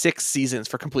 4, 6 seasons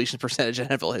for completion percentage in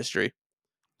NFL history.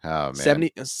 Oh man.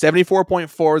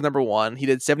 74.4 is number one. He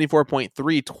did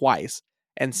 74.3 twice.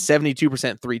 and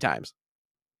 72% 3 times.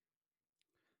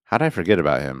 How did I forget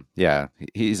about him? Yeah,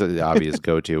 he's the obvious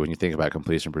go-to when you think about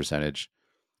completion percentage.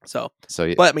 So,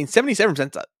 So but I mean,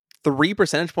 77%, 3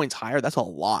 percentage points higher. That's a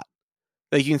lot.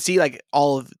 Like you can see, like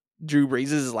all of Drew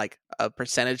Brees is like a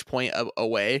percentage point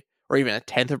away, or even a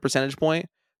tenth of a percentage point.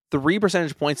 3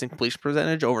 percentage points in completion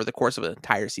percentage over the course of an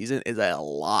entire season is a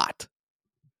lot.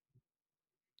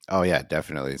 oh yeah,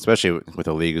 definitely, especially with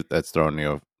a league that's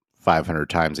thrown 500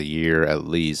 times a year at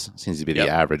least seems to be the Yep.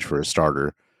 average for a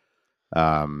starter.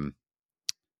 Um,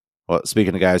 well,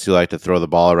 speaking of guys who like to throw the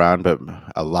ball around but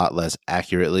a lot less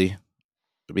accurately,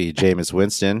 would be Jameis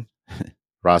Winston,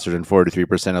 rostered in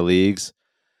 43% of leagues.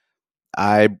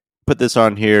 I put this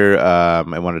on here. I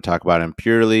want to talk about him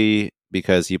purely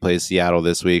because he plays Seattle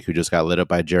this week, who just got lit up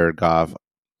by Jared Goff,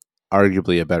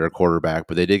 arguably a better quarterback,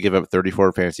 but they did give up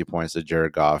 34 fantasy points to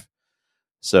Jared Goff.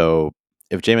 So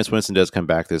if Jameis Winston does come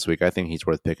back this week, I think he's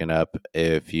worth picking up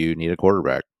if you need a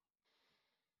quarterback.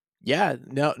 Yeah,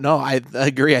 no, I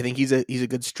agree. I think he's a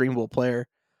good streamable player.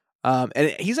 And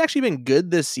he's actually been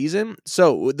good this season.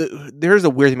 So there's a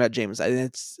weird thing about James, and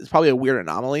it's probably a weird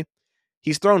anomaly.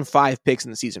 He's thrown 5 picks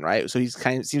in the season, right? So he's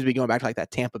kind of seems to be going back to like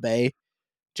that Tampa Bay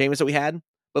Jameis that we had.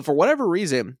 But for whatever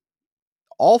reason,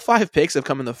 all 5 picks have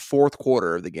come in the fourth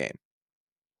quarter of the game.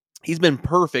 He's been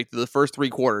perfect the first 3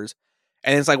 quarters.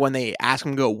 And it's like when they ask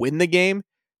him to go win the game,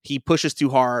 he pushes too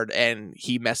hard and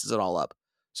he messes it all up.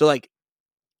 So like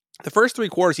the first 3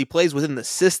 quarters, he plays within the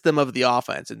system of the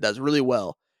offense and does really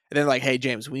well. And then like, hey,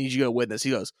 James, we need you to go win this.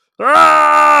 He goes,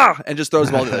 ah! And just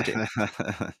throws the ball to the other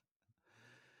team.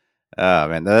 Oh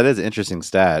man, that is an interesting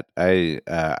stat. I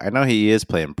know he is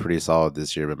playing pretty solid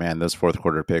this year, but man, those fourth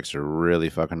quarter picks are really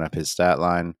fucking up his stat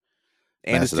line,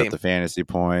 And his messes up team. the fantasy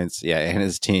points. Yeah, and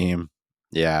his team.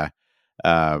 Yeah.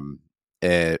 Um,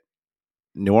 it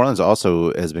New Orleans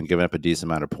also has been giving up a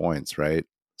decent amount of points, right?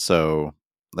 So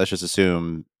let's just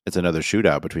assume it's another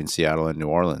shootout between Seattle and New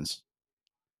Orleans.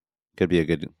 Could be a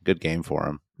good game for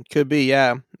him. Could be,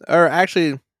 yeah. Or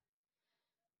actually,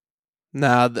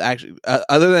 no, actually,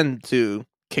 other than to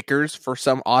kickers for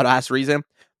some odd ass reason,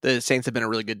 the Saints have been a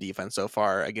really good defense so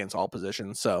far against all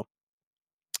positions. So,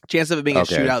 chance of it being a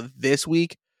Okay. shootout this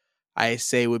week, I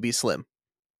say would be slim.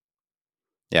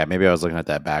 Yeah, maybe I was looking at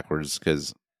that backwards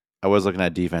because I was looking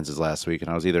at defenses last week and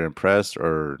I was either impressed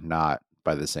or not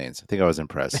by the Saints. I think I was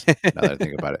impressed now that I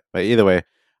think about it. But either way,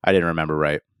 I didn't remember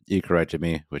right. You corrected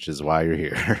me, which is why you're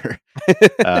here.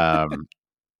 um,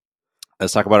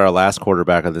 let's talk about our last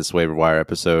quarterback of this waiver wire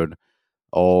episode.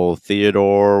 Old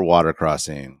Theodore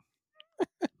Watercrossing.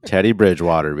 Teddy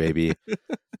Bridgewater, baby.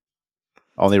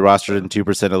 Only rostered in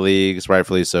 2% of leagues,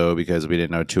 rightfully so, because we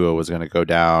didn't know Tua was going to go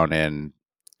down and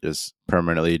just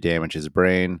permanently damage his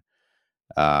brain.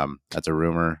 That's a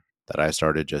rumor that I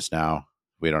started just now.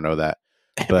 We don't know that.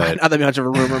 But Not that much of a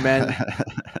rumor, man.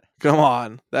 Come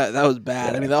on. That was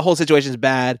bad. yeah. I mean, the whole situation is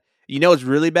bad. You know it's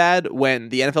really bad when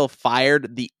the NFL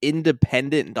fired the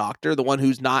independent doctor, the one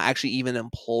who's not actually even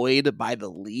employed by the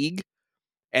league.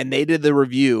 And they did the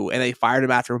review and they fired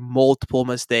him after multiple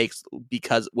mistakes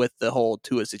because with the whole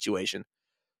Tua situation.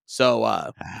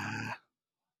 So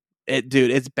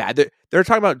dude, it's bad. They're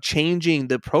talking about changing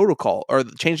the protocol or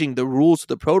changing the rules to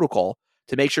the protocol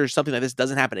to make sure something like this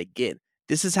doesn't happen again.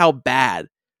 This is how bad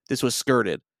this was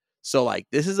skirted. So like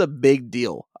this is a big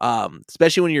deal.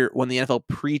 Especially when the NFL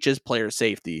preaches player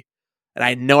safety. And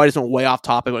I know I just went way off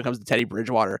topic when it comes to Teddy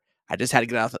Bridgewater. I just had to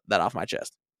get that off my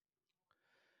chest.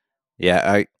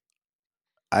 Yeah,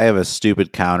 I have a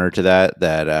stupid counter to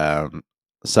that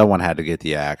someone had to get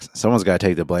the axe. Someone's got to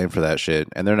take the blame for that shit,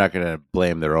 and they're not going to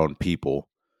blame their own people.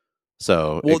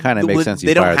 So Well, it kind of makes sense you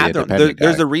they don't fire the have their own. independent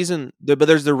There's guy. a reason, but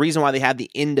there's the reason why they have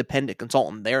the independent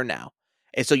consultant there now,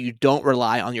 and so you don't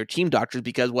rely on your team doctors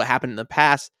because what happened in the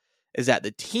past is that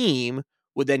the team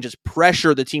would then just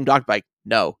pressure the team doctor like,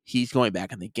 no, he's going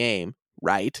back in the game,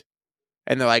 right?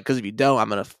 And they're like, because if you don't, I'm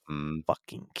gonna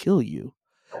fucking kill you.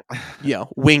 You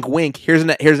know, wink, wink. Here's an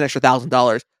extra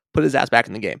 $1,000. Put his ass back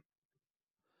in the game.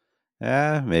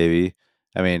 Yeah, maybe.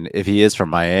 I mean, if he is from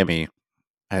Miami,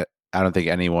 I don't think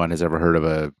anyone has ever heard of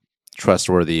a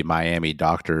trustworthy Miami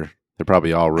doctor. They're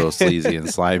probably all real sleazy and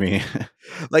slimy.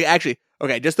 Like, actually,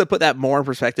 okay, just to put that more in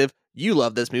perspective, you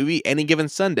love this movie, Any Given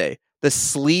Sunday. The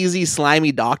sleazy,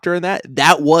 slimy doctor in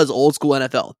that was old school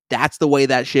NFL. That's the way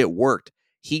that shit worked.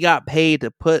 He got paid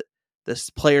to put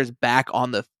the players back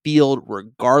on the field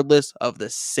regardless of the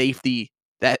safety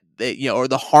or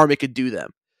the harm it could do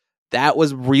them. That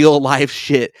was real life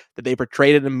shit that they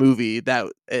portrayed in a movie that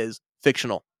is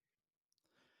fictional.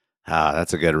 Ah,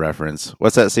 that's a good reference.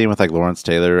 What's that scene with like Lawrence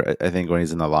Taylor? I think when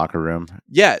he's in the locker room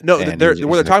Yeah, no, and they're what he's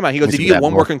they're like, talking about. He "Let goes, me if see you get that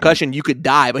one more morphine." concussion, you could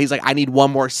die. But he's like, I need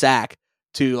one more sack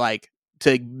to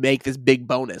make this big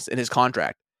bonus in his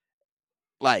contract.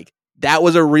 Like that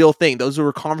was a real thing. Those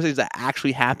were conversations that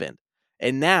actually happened.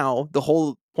 And now the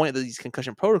whole point of these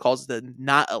concussion protocols is to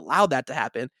not allow that to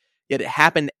happen. Yet it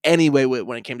happened anyway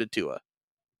when it came to Tua.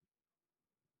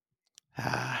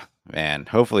 Ah, man,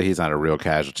 hopefully he's not a real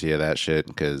casualty of that shit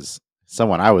because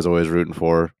someone I was always rooting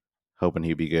for, hoping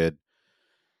he'd be good.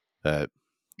 But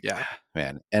Yeah.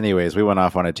 man, anyways, we went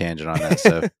off on a tangent on that.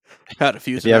 So Got a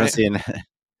few if you haven't tonight. seen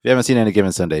if you haven't seen Any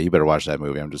Given Sunday, you better watch that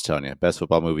movie. I'm just telling you, best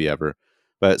football movie ever.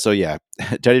 But so yeah,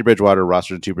 Teddy Bridgewater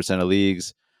rostered in 2% of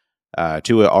leagues.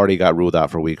 Tua already got ruled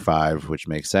out for Week 5, which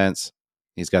makes sense.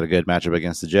 He's got a good matchup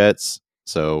against the Jets,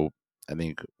 so I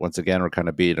think once again we're kind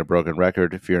of beating a broken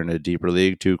record. If you're in a deeper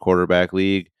league, 2 quarterback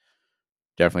league,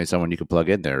 definitely someone you could plug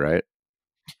in there, right?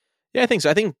 Yeah, I think so.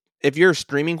 I think if you're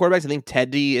streaming quarterbacks, I think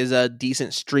Teddy is a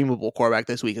decent streamable quarterback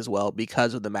this week as well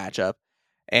because of the matchup.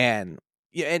 And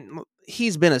yeah, and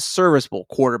he's been a serviceable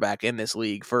quarterback in this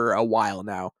league for a while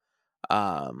now.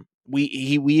 We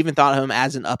even thought of him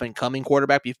as an up and coming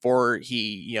quarterback before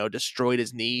he destroyed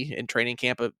his knee in training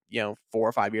camp of 4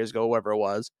 or 5 years ago, whatever it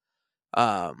was.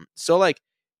 So like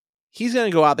he's gonna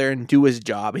go out there and do his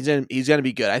job. He's gonna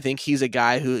be good. I think he's a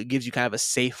guy who gives you kind of a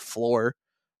safe floor,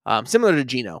 similar to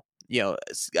Geno.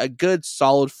 A good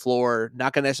solid floor,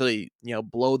 not gonna necessarily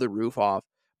blow the roof off,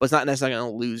 but it's not necessarily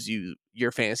gonna lose you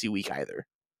your fantasy week either.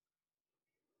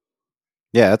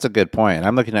 Yeah, that's a good point. And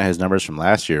I'm looking at his numbers from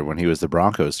last year when he was the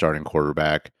Broncos starting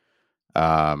quarterback.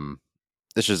 Um,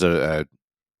 this is a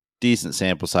decent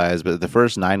sample size, but the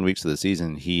first 9 weeks of the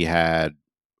season, he had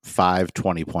 5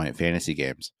 20-point fantasy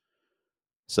games.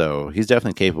 So he's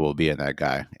definitely capable of being that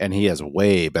guy. And he has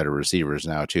way better receivers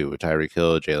now, too, with Tyreek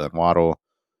Hill, Jalen Waddle.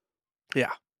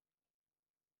 Yeah,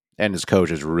 And his coach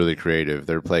is really creative.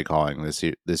 Their play calling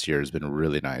this year has been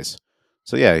really nice.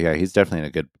 So yeah, he's definitely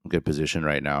in a good position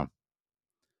right now.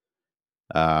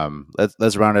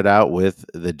 Let's round it out with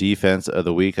the defense of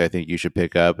the week. I think you should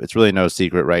pick up. It's really no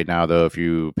secret right now, though. If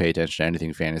you pay attention to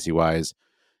anything fantasy wise,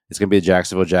 it's going to be the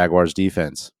Jacksonville Jaguars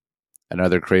defense.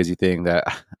 Another crazy thing that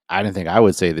I didn't think I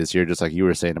would say this year, just like you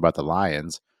were saying about the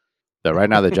Lions. That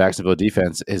right now the Jacksonville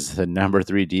defense is the number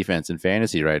 3 defense in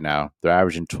fantasy right now. They're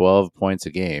averaging 12 points a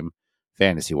game,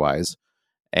 fantasy wise,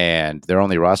 and they're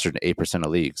only rostered in 8% of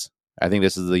leagues. I think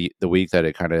this is the week that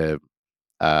it kind of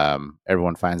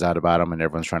everyone finds out about them and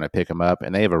everyone's trying to pick them up.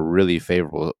 And they have a really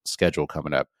favorable schedule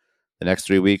coming up. The next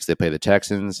 3 weeks, they play the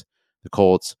Texans, the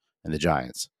Colts, and the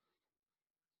Giants.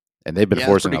 And they've been yeah,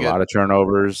 that's forcing pretty a good. lot of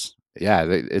turnovers. Yeah,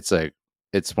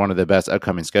 it's one of the best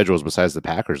upcoming schedules besides the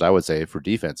Packers, I would say, for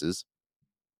defenses.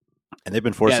 And they've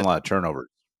been Yeah, forcing a lot of turnovers.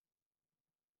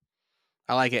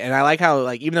 I like it, and I like how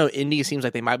like even though Indy seems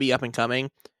like they might be up and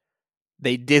coming,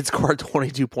 they did score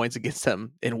 22 points against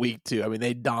them in week 2. I mean,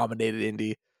 they dominated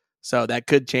Indy, so that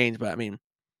could change. But I mean,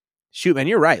 shoot, man,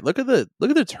 you're right. Look at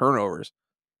the turnovers.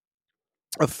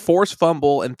 A forced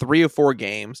fumble in 3 of 4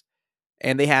 games,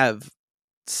 and they have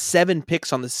 7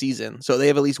 picks on the season. So they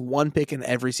have at least 1 pick in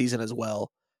every season as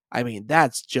well. I mean,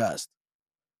 that's just.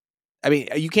 I mean,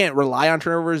 you can't rely on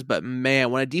turnovers, but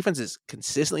man, when a defense is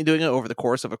consistently doing it over the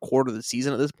course of a quarter of the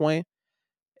season at this point,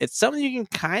 it's something you can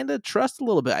kind of trust a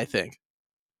little bit, I think.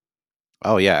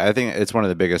 Oh yeah, I think it's one of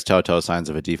the biggest telltale signs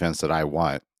of a defense that I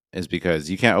want is because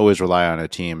you can't always rely on a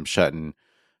team shutting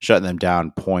them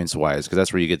down points wise because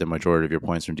that's where you get the majority of your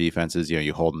points from defenses.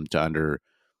 You hold them to under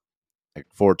like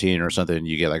 14 or something,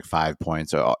 you get like 5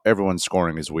 points. So everyone's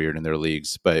scoring is weird in their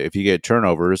leagues, but if you get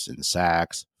turnovers and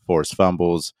sacks, forced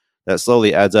fumbles, that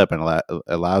slowly adds up and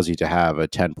allows you to have a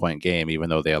 10-point game,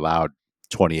 even though they allowed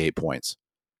 28 points.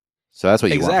 So that's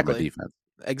what you want from a Exactly. defense.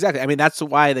 Exactly. I mean, that's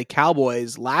why the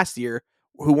Cowboys last year,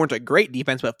 who weren't a great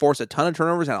defense but forced a ton of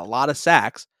turnovers and a lot of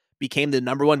sacks, became the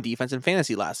number 1 defense in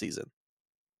fantasy last season.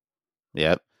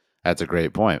 Yep, that's a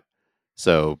great point.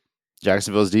 So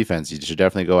Jacksonville's defense, you should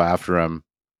definitely go after them.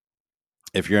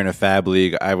 If you're in a fab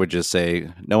league, I would just say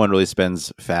no one really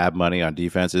spends fab money on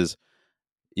defenses.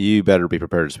 You better be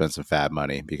prepared to spend some fab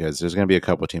money because there's going to be a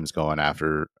couple teams going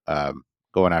after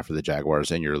the Jaguars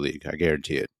in your league. I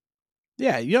guarantee it.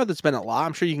 Yeah, you don't have to spend a lot.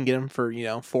 I'm sure you can get them for,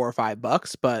 $4 or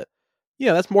 $5, but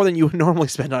that's more than you would normally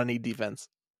spend on any defense.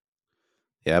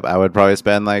 Yep, I would probably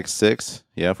spend like 6.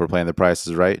 Yeah, if we're playing the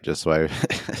prices right, just so I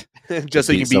Just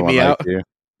so you beat can beat someone me like out. you.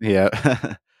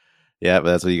 Yeah, yeah,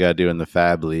 but that's what you got to do in the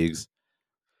fab leagues.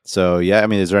 So yeah, I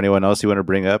mean, is there anyone else you want to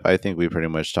bring up? I think we pretty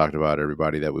much talked about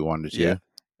everybody that we wanted Yeah. to.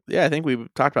 Yeah, I think we've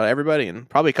talked about everybody and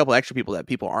probably a couple extra people that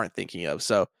people aren't thinking of.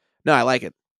 So, no, I like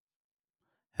it.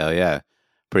 Hell yeah.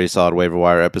 Pretty solid waiver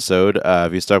wire episode.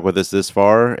 If you stuck with us this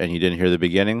far and you didn't hear the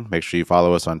beginning, make sure you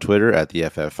follow us on Twitter at the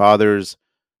FF Fathers.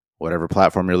 Whatever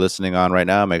platform you're listening on right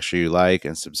now, make sure you like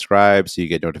and subscribe so you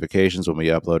get notifications when we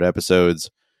upload episodes.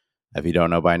 If you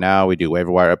don't know by now, we do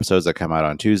waiver wire episodes that come out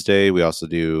on Tuesday. We also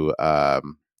do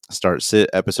start sit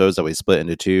episodes that we split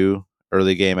into two: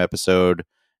 early game episode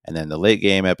and then the late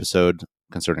game episode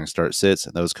concerning start sits.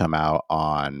 And those come out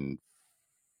on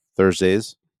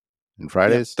Thursdays and Yep.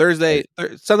 Fridays. Thursday.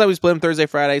 Sometimes we split them Thursday,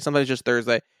 Friday. Sometimes just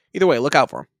Thursday. Either way, look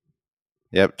out for them.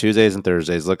 Yep, Tuesdays and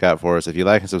Thursdays. Look out for us. If you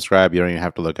like and subscribe, you don't even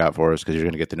have to look out for us because you're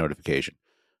going to get the notification.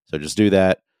 So just do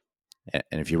that.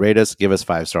 And if you rate us, give us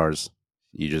 5 stars.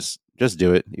 You just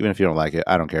do it, even if you don't like it.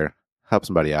 I don't care. Help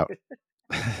somebody out.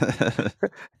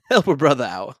 Help a brother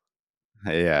out.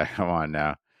 Yeah, come on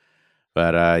now.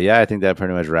 But yeah, I think that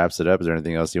pretty much wraps it up. Is there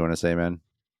anything else you want to say, man?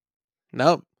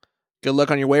 Nope. Good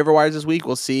luck on your waiver wires this week.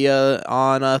 We'll see you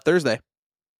on Thursday.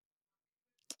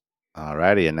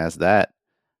 Alrighty, and that's that.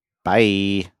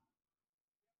 Bye.